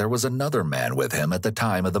reveals that there was another man with him at the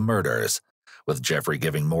time of the murders. With Jeffrey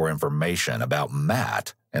giving more information about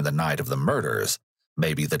Matt and the night of the murders,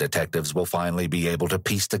 maybe the detectives will finally be able to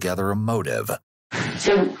piece together a motive.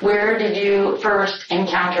 So where did you first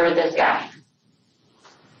encounter this guy?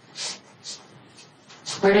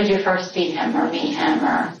 Where did you first see him or meet him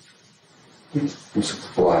or? It was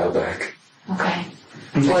a while back. Okay.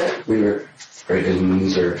 What? We were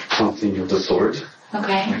friends or something of the sort.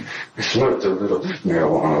 Okay. I smoked a little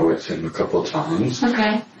marijuana with him a couple times.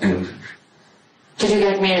 Okay. And did you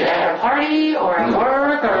guys meet at a party or at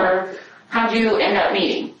work or how'd you end up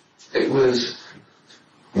meeting? it was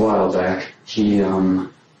a while back. He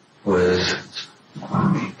was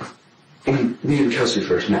when me and Kelsey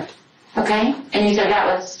first met. Okay. And you said that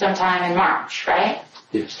was sometime in March, right?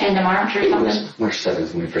 Yes. End of March or It something? was March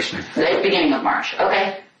 7th when we first met. The beginning of March.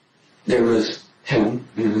 Okay. There was him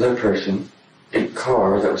and another person in a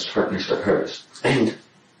car that was parked next to hers. And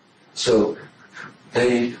so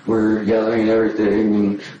they were yelling and everything,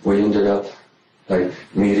 and we ended up like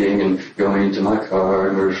meeting and going into my car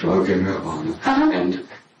and we were smoking marijuana. Uh-huh. And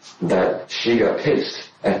that she got pissed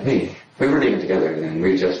at me. We weren't even together then,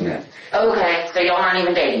 we just met. Okay, so y'all aren't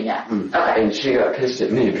even dating yet. Okay. And she got pissed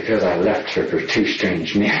at me because I left her for two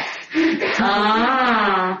strange men.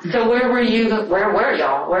 So where were you, where were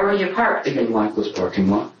y'all? Where were you parked? In Michael's parking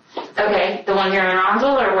lot. Okay, the one here in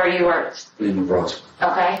Roswell or where you worked? In Roswell.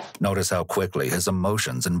 Okay. Notice how quickly his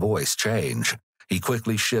emotions and voice change. He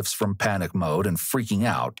quickly shifts from panic mode and freaking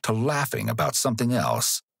out to laughing about something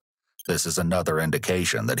else. This is another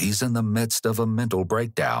indication that he's in the midst of a mental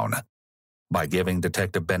breakdown. By giving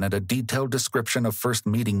Detective Bennett a detailed description of first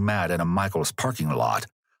meeting Matt in a Michael's parking lot,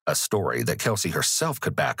 a story that Kelsey herself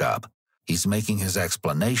could back up, he's making his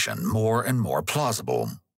explanation more and more plausible.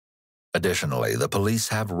 Additionally, the police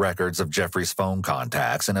have records of Jeffrey's phone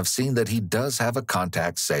contacts and have seen that he does have a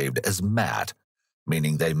contact saved as Matt,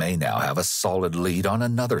 meaning they may now have a solid lead on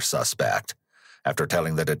another suspect. After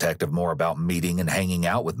telling the detective more about meeting and hanging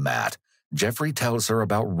out with Matt, Jeffrey tells her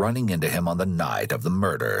about running into him on the night of the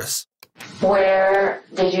murders. Where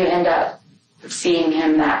did you end up seeing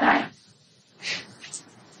him that night?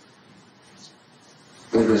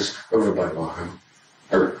 It was over by Wahoo,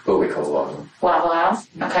 or what we call Wahoo. Waffle House?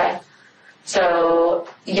 Okay. So,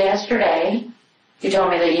 yesterday, you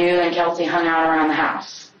told me that you and Kelsey hung out around the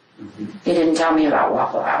house. Mm-hmm. You didn't tell me about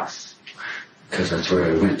Waffle House. Because that's where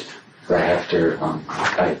I went right after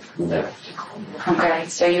I left. Okay,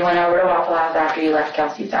 so you went over to Waffle House after you left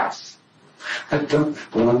Kelsey's house. I'm trying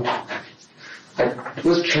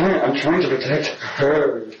to protect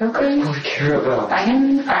her. Okay. That's all I care about. I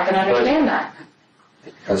can understand that.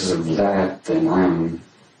 Because of that, then I'm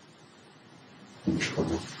in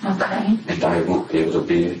trouble. Okay. And I won't be able to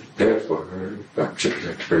be there for her, to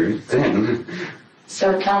protect her then.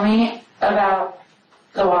 So tell me about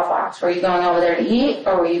the Waffle House. Were you going over there to eat,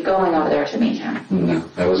 or were you going over there to meet him? No,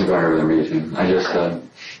 I wasn't going over there to meet him. I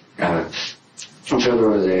just chilled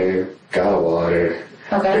over there, got a water,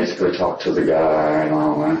 basically talked to the guy and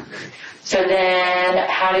all that. So then,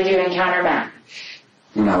 how did you encounter Matt?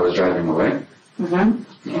 When I was driving away,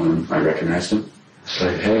 I recognized him. It's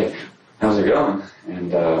like, hey, how's it going?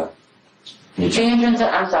 And the entrance,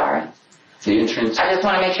 I'm sorry. The entrance. I just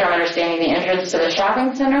want to make sure I'm understanding the entrance to the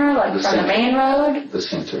shopping center, like from the main road? The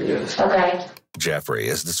center, yes. Okay. Jeffrey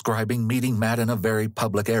is describing meeting Matt in a very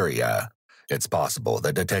public area. It's possible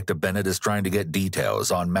that Detective Bennett is trying to get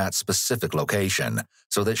details on Matt's specific location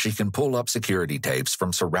so that she can pull up security tapes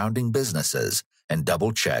from surrounding businesses and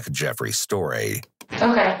double-check Jeffrey's story.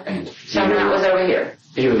 Okay. And so Matt was over here?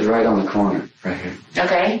 He was right on the corner, right here.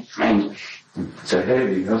 Okay. And said,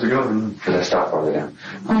 hey, how's it going? Because I stopped farther down.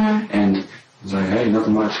 And I was like, hey,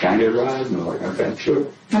 nothing much. Can I get a ride? And I was like, okay, sure.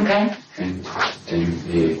 Okay. And then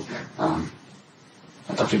he,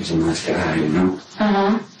 I thought he was a nice guy, you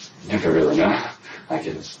know? Never really know, I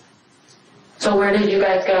guess. So where did you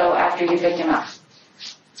guys go after you picked him up?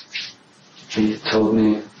 he told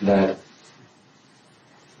me that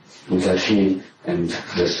he and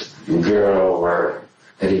this girl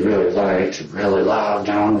that he really liked and really loved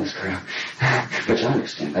on this girl. Which I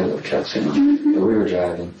understand. I love Kelsey. Mm-hmm. But we were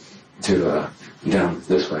driving to down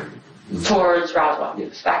this way. Towards Roswell.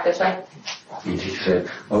 Yes. Back this way. And he said,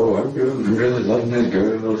 "Oh, I'm really loving this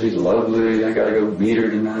girl. She's lovely. I gotta go meet her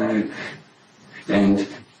tonight." And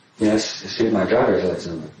yes, see my driver's license.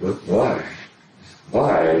 I'm like, "Look, why?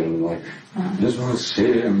 Why?" And like, I just want to see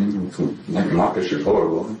it. I mean, like, my picture's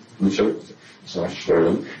horrible. So I showed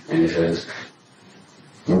him, and he says,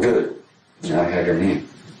 "I'm good." And I had her name.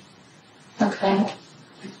 Okay.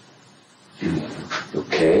 And I'm like,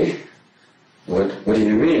 "Okay. What do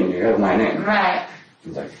you mean you have my name?" Right.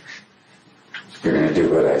 He's like, "You're gonna do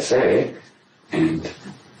what I say," and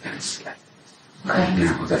that's Okay.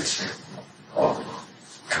 now that's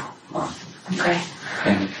come on. Okay.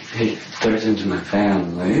 And he starts into my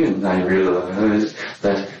family, and I realize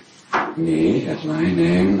that me has my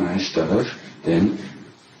name, my stuff. Then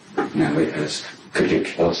now he has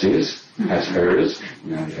Kelsey's, has hers.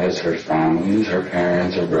 Now he has her family's, her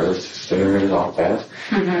parents, her brothers, sisters, all that.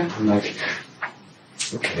 Mm-hmm. I'm like,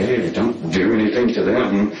 okay, don't do anything to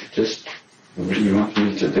them. Just what do you want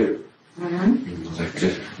me to do? Mm-hmm. Like,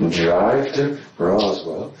 just drive to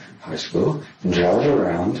Roswell High School, drive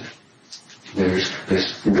around. There's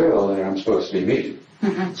this girl that I'm supposed to be meeting.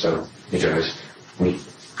 Mm-hmm. So he drives, we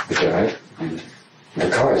drive, and the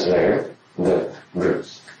car's there. The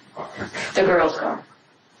girl's car.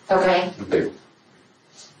 Okay. Big.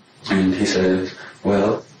 And he says,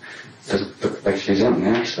 "Well, doesn't look like she's in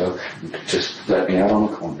there, so just let me out on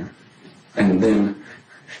the corner. And then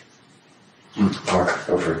park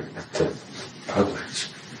over at the Publix."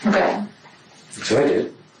 Okay. So I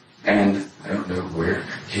did. And I don't know where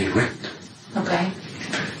he went. Okay.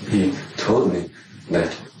 He told me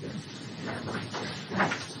that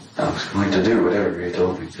I was going to do whatever he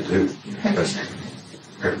told me to do. But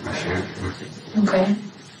hurt my family. Okay.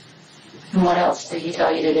 And what else did he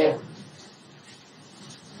tell you to do?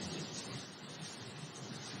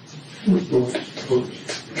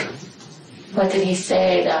 What did he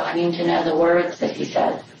say, though? I need to know the words that he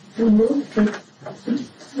said.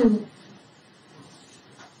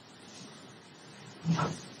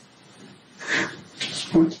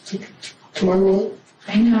 Just wanted to get to my room.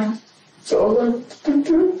 I know. That's all I wanted to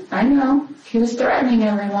do. I know. He was threatening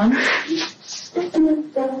everyone.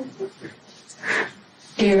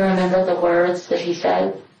 Do you remember the words that he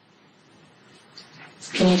said?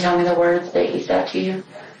 Can you tell me the words that he said to you?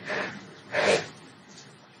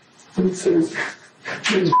 He says,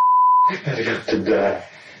 "I got to die."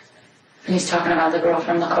 He's talking about the girl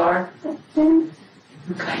from the car?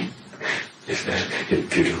 Okay. He said,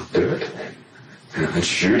 "If you don't do it, I'd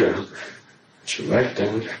shoot out, shoot life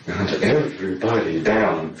down, and hunt everybody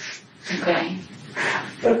down." Okay.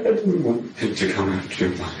 I didn't want him to come after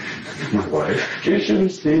my wife. You should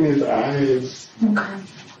have seen his eyes. Okay.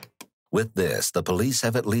 With this, the police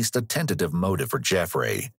have at least a tentative motive for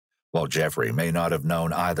Jeffrey. While Jeffrey may not have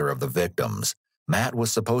known either of the victims, Matt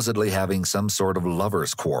was supposedly having some sort of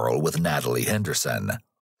lover's quarrel with Natalie Henderson.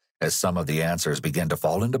 As some of the answers begin to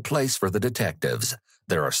fall into place for the detectives,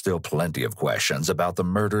 there are still plenty of questions about the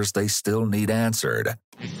murders they still need answered.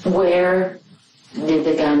 Where did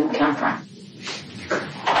the gun come from?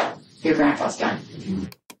 Your grandpa's gun.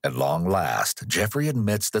 At long last, Jeffrey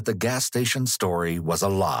admits that the gas station story was a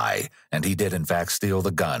lie, and he did in fact steal the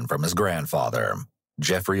gun from his grandfather.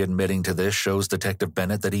 Jeffrey admitting to this shows Detective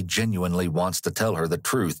Bennett that he genuinely wants to tell her the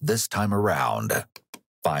truth this time around.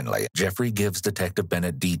 Finally, Jeffrey gives Detective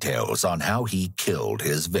Bennett details on how he killed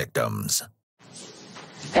his victims.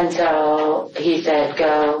 And so he said,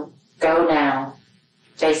 go now.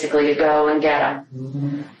 Basically, go and get him.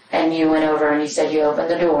 Mm-hmm. And you went over and you said you opened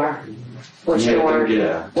the door. Which door?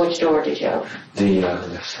 Yeah. Which door did you open? The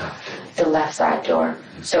left side. The left side door.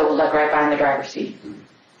 So, like right behind the driver's seat.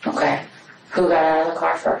 Okay. Who got out of the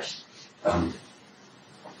car first?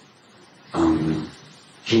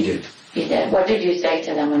 He did. You did. What did you say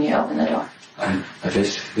to them when you opened the door? I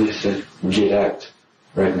basically said, "Get out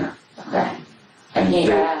right now." Okay. And he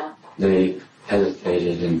got out. They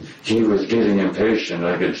hesitated, and he was getting impatient,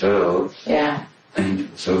 I could tell. Yeah. And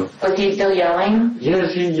so... Was he still yelling?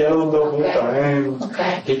 Yes, he yelled the whole time.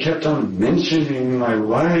 Okay. He kept on mentioning my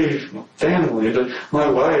wife, my family, my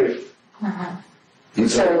wife. Uh-huh.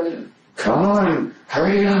 And So... Come on,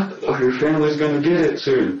 hurry up, or your family's gonna get it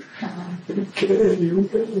soon. Uh-huh. Okay, you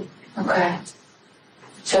go. Okay.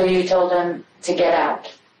 So you told him to get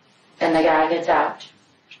out, and the guy gets out.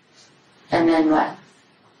 And then what?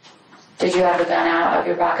 Did you have the gun out of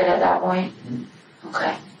your pocket at that point?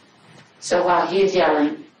 Okay. So while he's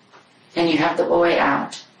yelling and you have the boy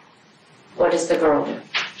out, what does the girl do?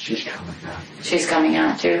 She's coming out. She's coming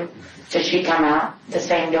out too. Does she come out the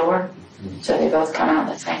same door? So they both come out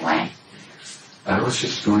the same way? I was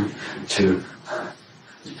just going to,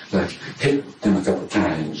 like, hit him a couple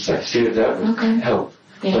times. Like, see if that would help.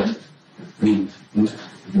 Yeah. But, I mean,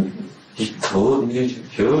 he told me to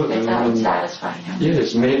kill him. If that would satisfy him.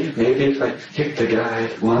 Yes, maybe if I hit the guy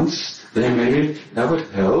once, then maybe that would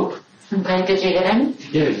help. Okay, did you hit him?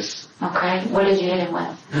 Yes. Okay, what did you hit him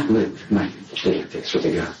with? With my little fix with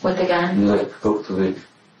the gun. With the gun? Like, hopefully,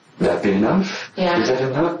 that be enough? Yeah. Is that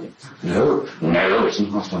enough? No, it's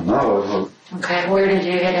not enough. Okay, where did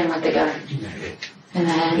you hit him with the gun? In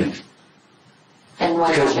the head? Yeah. And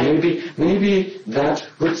what Because happened? maybe that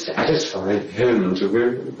would satisfy him to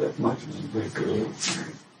where that much would go.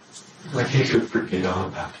 Like he could forget all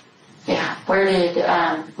about it. Yeah, where did,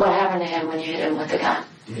 what happened to him when you hit him with the gun?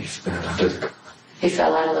 He fell out of the car. He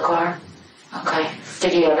fell out of the car? Okay.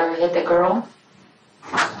 Did you ever hit the girl?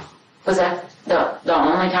 Was that the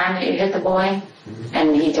only time that you hit the boy? Mm-hmm.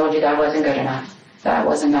 And he told you that wasn't good enough? That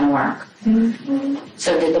wasn't going to work? Mm-hmm.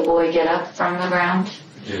 So did the boy get up from the ground?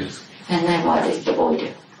 Yes. And then what did the boy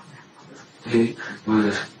do? He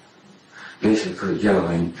was basically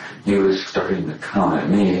yelling. He was starting to come at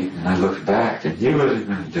me, and I looked back, and he wasn't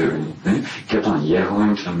going to do anything. He kept on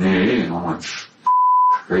yelling to me, and all my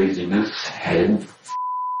craziness, head.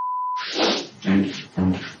 And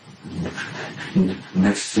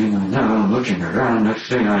next thing I know, I'm looking around, next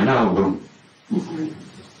thing I know, boom. Mm-hmm.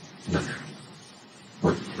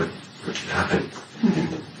 What happened?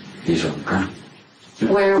 Mm-hmm. He's on the ground.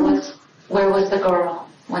 Where was the girl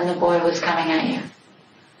when the boy was coming at you?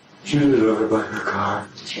 She was over by her car.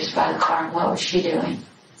 She was by the car. What was she doing?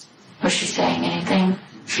 Was she saying anything?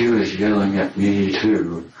 She was yelling at me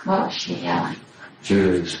too. What was she yelling? She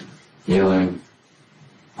was yelling,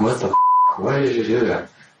 "What the f***? Why did you do that?"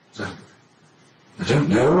 I don't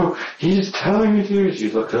know. He's telling me to. She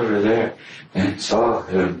looked over there and saw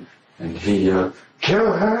him, and he yelled,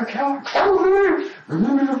 "Kill her! Kill her!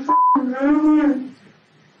 Remember the f***ing family!"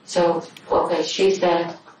 So, okay, she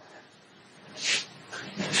said,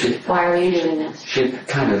 why are you doing this? She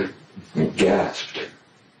kind of gasped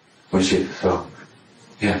when she saw,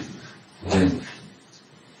 yeah. And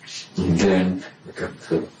then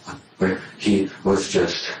where he was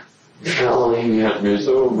just yelling at me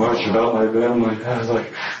so much about my family. I was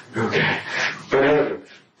like, okay, whatever.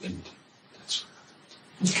 And that's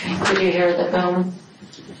okay. Did you hear the boom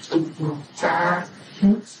for her?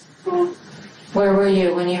 Where were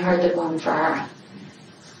you when you heard the boom for her?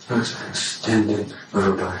 I was standing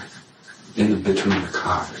over by, in between the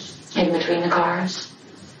cars. In between the cars?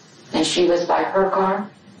 And she was by her car?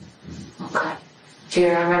 Okay. Do you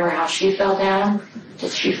remember how she fell down?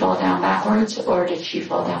 Did she fall down backwards or did she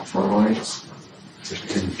fall down forwards? Just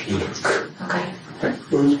didn't look. Okay. I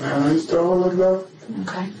closed my eyes to all of that.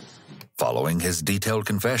 Okay. Following his detailed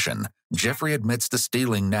confession, Jeffrey admits to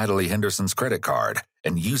stealing Natalie Henderson's credit card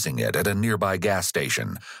and using it at a nearby gas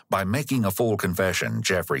station. By making a full confession,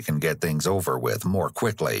 Jeffrey can get things over with more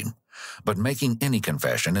quickly. But making any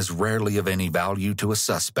confession is rarely of any value to a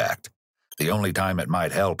suspect. The only time it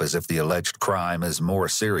might help is if the alleged crime is more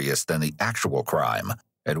serious than the actual crime,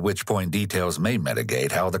 at which point details may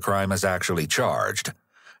mitigate how the crime is actually charged.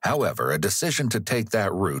 However, a decision to take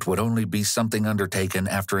that route would only be something undertaken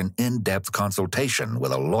after an in-depth consultation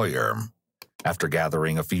with a lawyer. After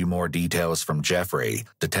gathering a few more details from Jeffrey,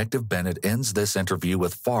 Detective Bennett ends this interview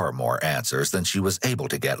with far more answers than she was able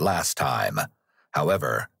to get last time.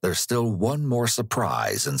 However, there's still one more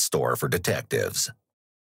surprise in store for detectives.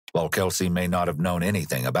 While Kelsey may not have known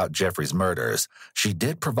anything about Jeffrey's murders, she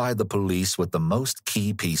did provide the police with the most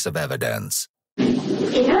key piece of evidence. He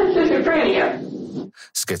has schizophrenia.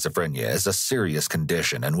 Schizophrenia is a serious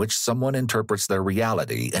condition in which someone interprets their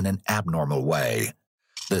reality in an abnormal way.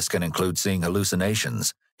 This can include seeing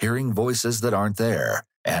hallucinations, hearing voices that aren't there,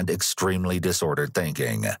 and extremely disordered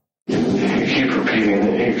thinking. You keep repeating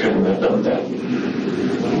that he couldn't have done that.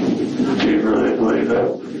 Do you really believe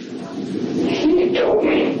that? He told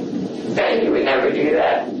me that he would never do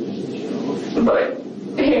that. But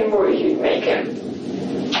his voice would make him.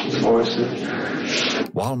 Voices?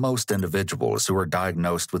 While most individuals who are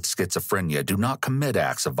diagnosed with schizophrenia do not commit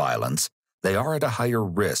acts of violence, they are at a higher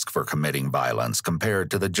risk for committing violence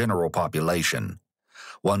compared to the general population.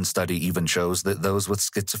 One study even shows that those with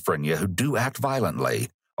schizophrenia who do act violently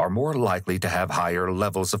are more likely to have higher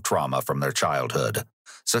levels of trauma from their childhood,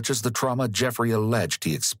 such as the trauma Jeffrey alleged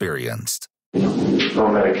he experienced. What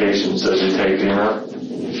medications does he take, do you know?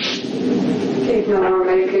 He's not on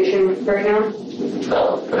medication right now.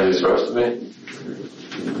 No, are you supposed to be?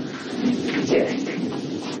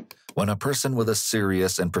 When a person with a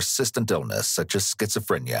serious and persistent illness such as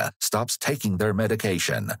schizophrenia stops taking their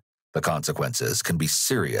medication, the consequences can be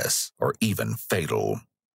serious or even fatal.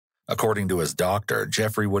 According to his doctor,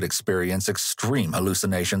 Jeffrey would experience extreme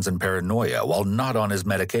hallucinations and paranoia while not on his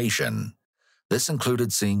medication. This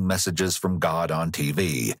included seeing messages from God on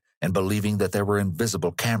TV and believing that there were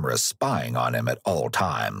invisible cameras spying on him at all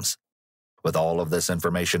times. With all of this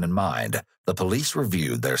information in mind, the police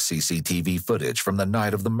reviewed their CCTV footage from the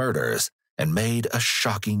night of the murders and made a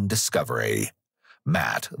shocking discovery.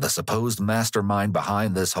 Matt, the supposed mastermind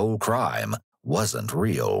behind this whole crime, wasn't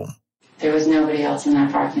real. There was nobody else in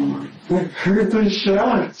that parking lot. I heard the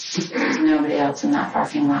shots. There was nobody else in that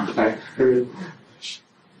parking lot. I heard.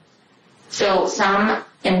 So some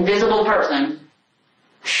invisible person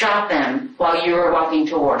shot them while you were walking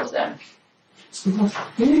towards them.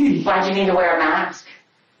 Hey. Why'd you need to wear a mask?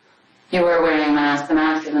 You were wearing a mask. The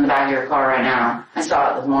mask is in the back of your car right now. I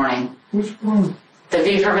saw it this morning. Which one? The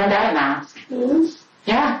V for Vendetta mask. Yes?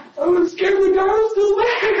 Yeah. I was scared the guy was still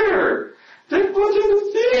there. They put him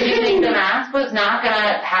to see. Did you think the mask was not going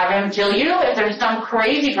to have him kill you? If there's some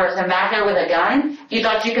crazy person back there with a gun, you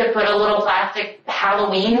thought you could put a little plastic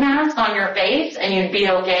Halloween mask on your face and you'd be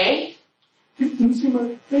okay? That's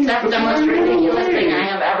the most ridiculous thing I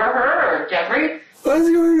have ever heard, Jeffrey. What's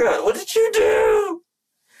going on? What did you do?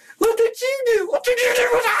 What did you do? What did you do?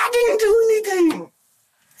 I didn't do anything.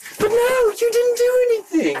 But no, you didn't do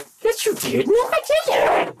anything. Yes, you did. No, I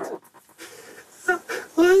didn't.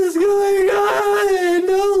 What is going on?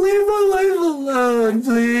 Don't leave my wife alone,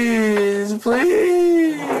 please. Please.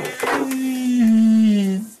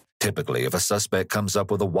 Typically, if a suspect comes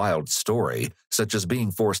up with a wild story, such as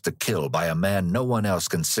being forced to kill by a man no one else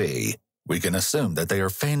can see, we can assume that they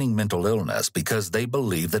are feigning mental illness because they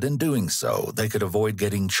believe that in doing so, they could avoid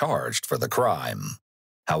getting charged for the crime.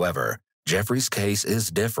 However, Jeffrey's case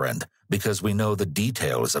is different because we know the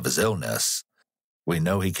details of his illness. We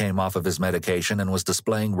know he came off of his medication and was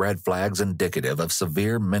displaying red flags indicative of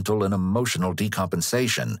severe mental and emotional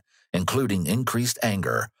decompensation, including increased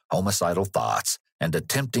anger, homicidal thoughts, and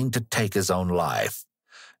attempting to take his own life.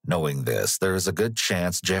 Knowing this, there is a good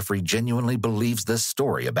chance Jeffrey genuinely believes this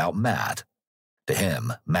story about Matt. To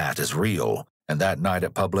him, Matt is real, and that night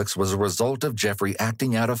at Publix was a result of Jeffrey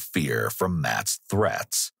acting out of fear from Matt's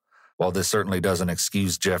threats. While this certainly doesn't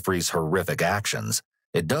excuse Jeffrey's horrific actions,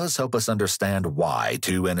 it does help us understand why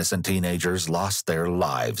two innocent teenagers lost their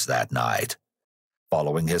lives that night.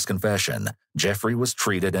 Following his confession, Jeffrey was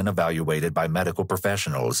treated and evaluated by medical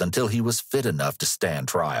professionals until he was fit enough to stand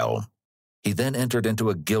trial. He then entered into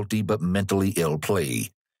a guilty but mentally ill plea,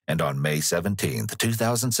 and on May 17,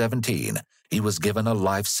 2017, he was given a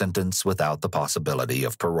life sentence without the possibility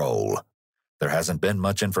of parole. There hasn't been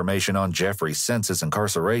much information on Jeffrey since his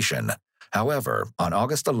incarceration. However, on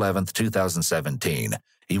August 11, 2017,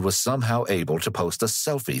 he was somehow able to post a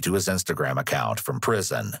selfie to his Instagram account from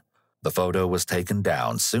prison. The photo was taken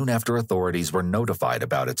down soon after authorities were notified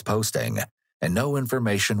about its posting, and no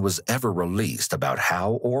information was ever released about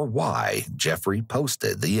how or why Jeffrey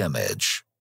posted the image.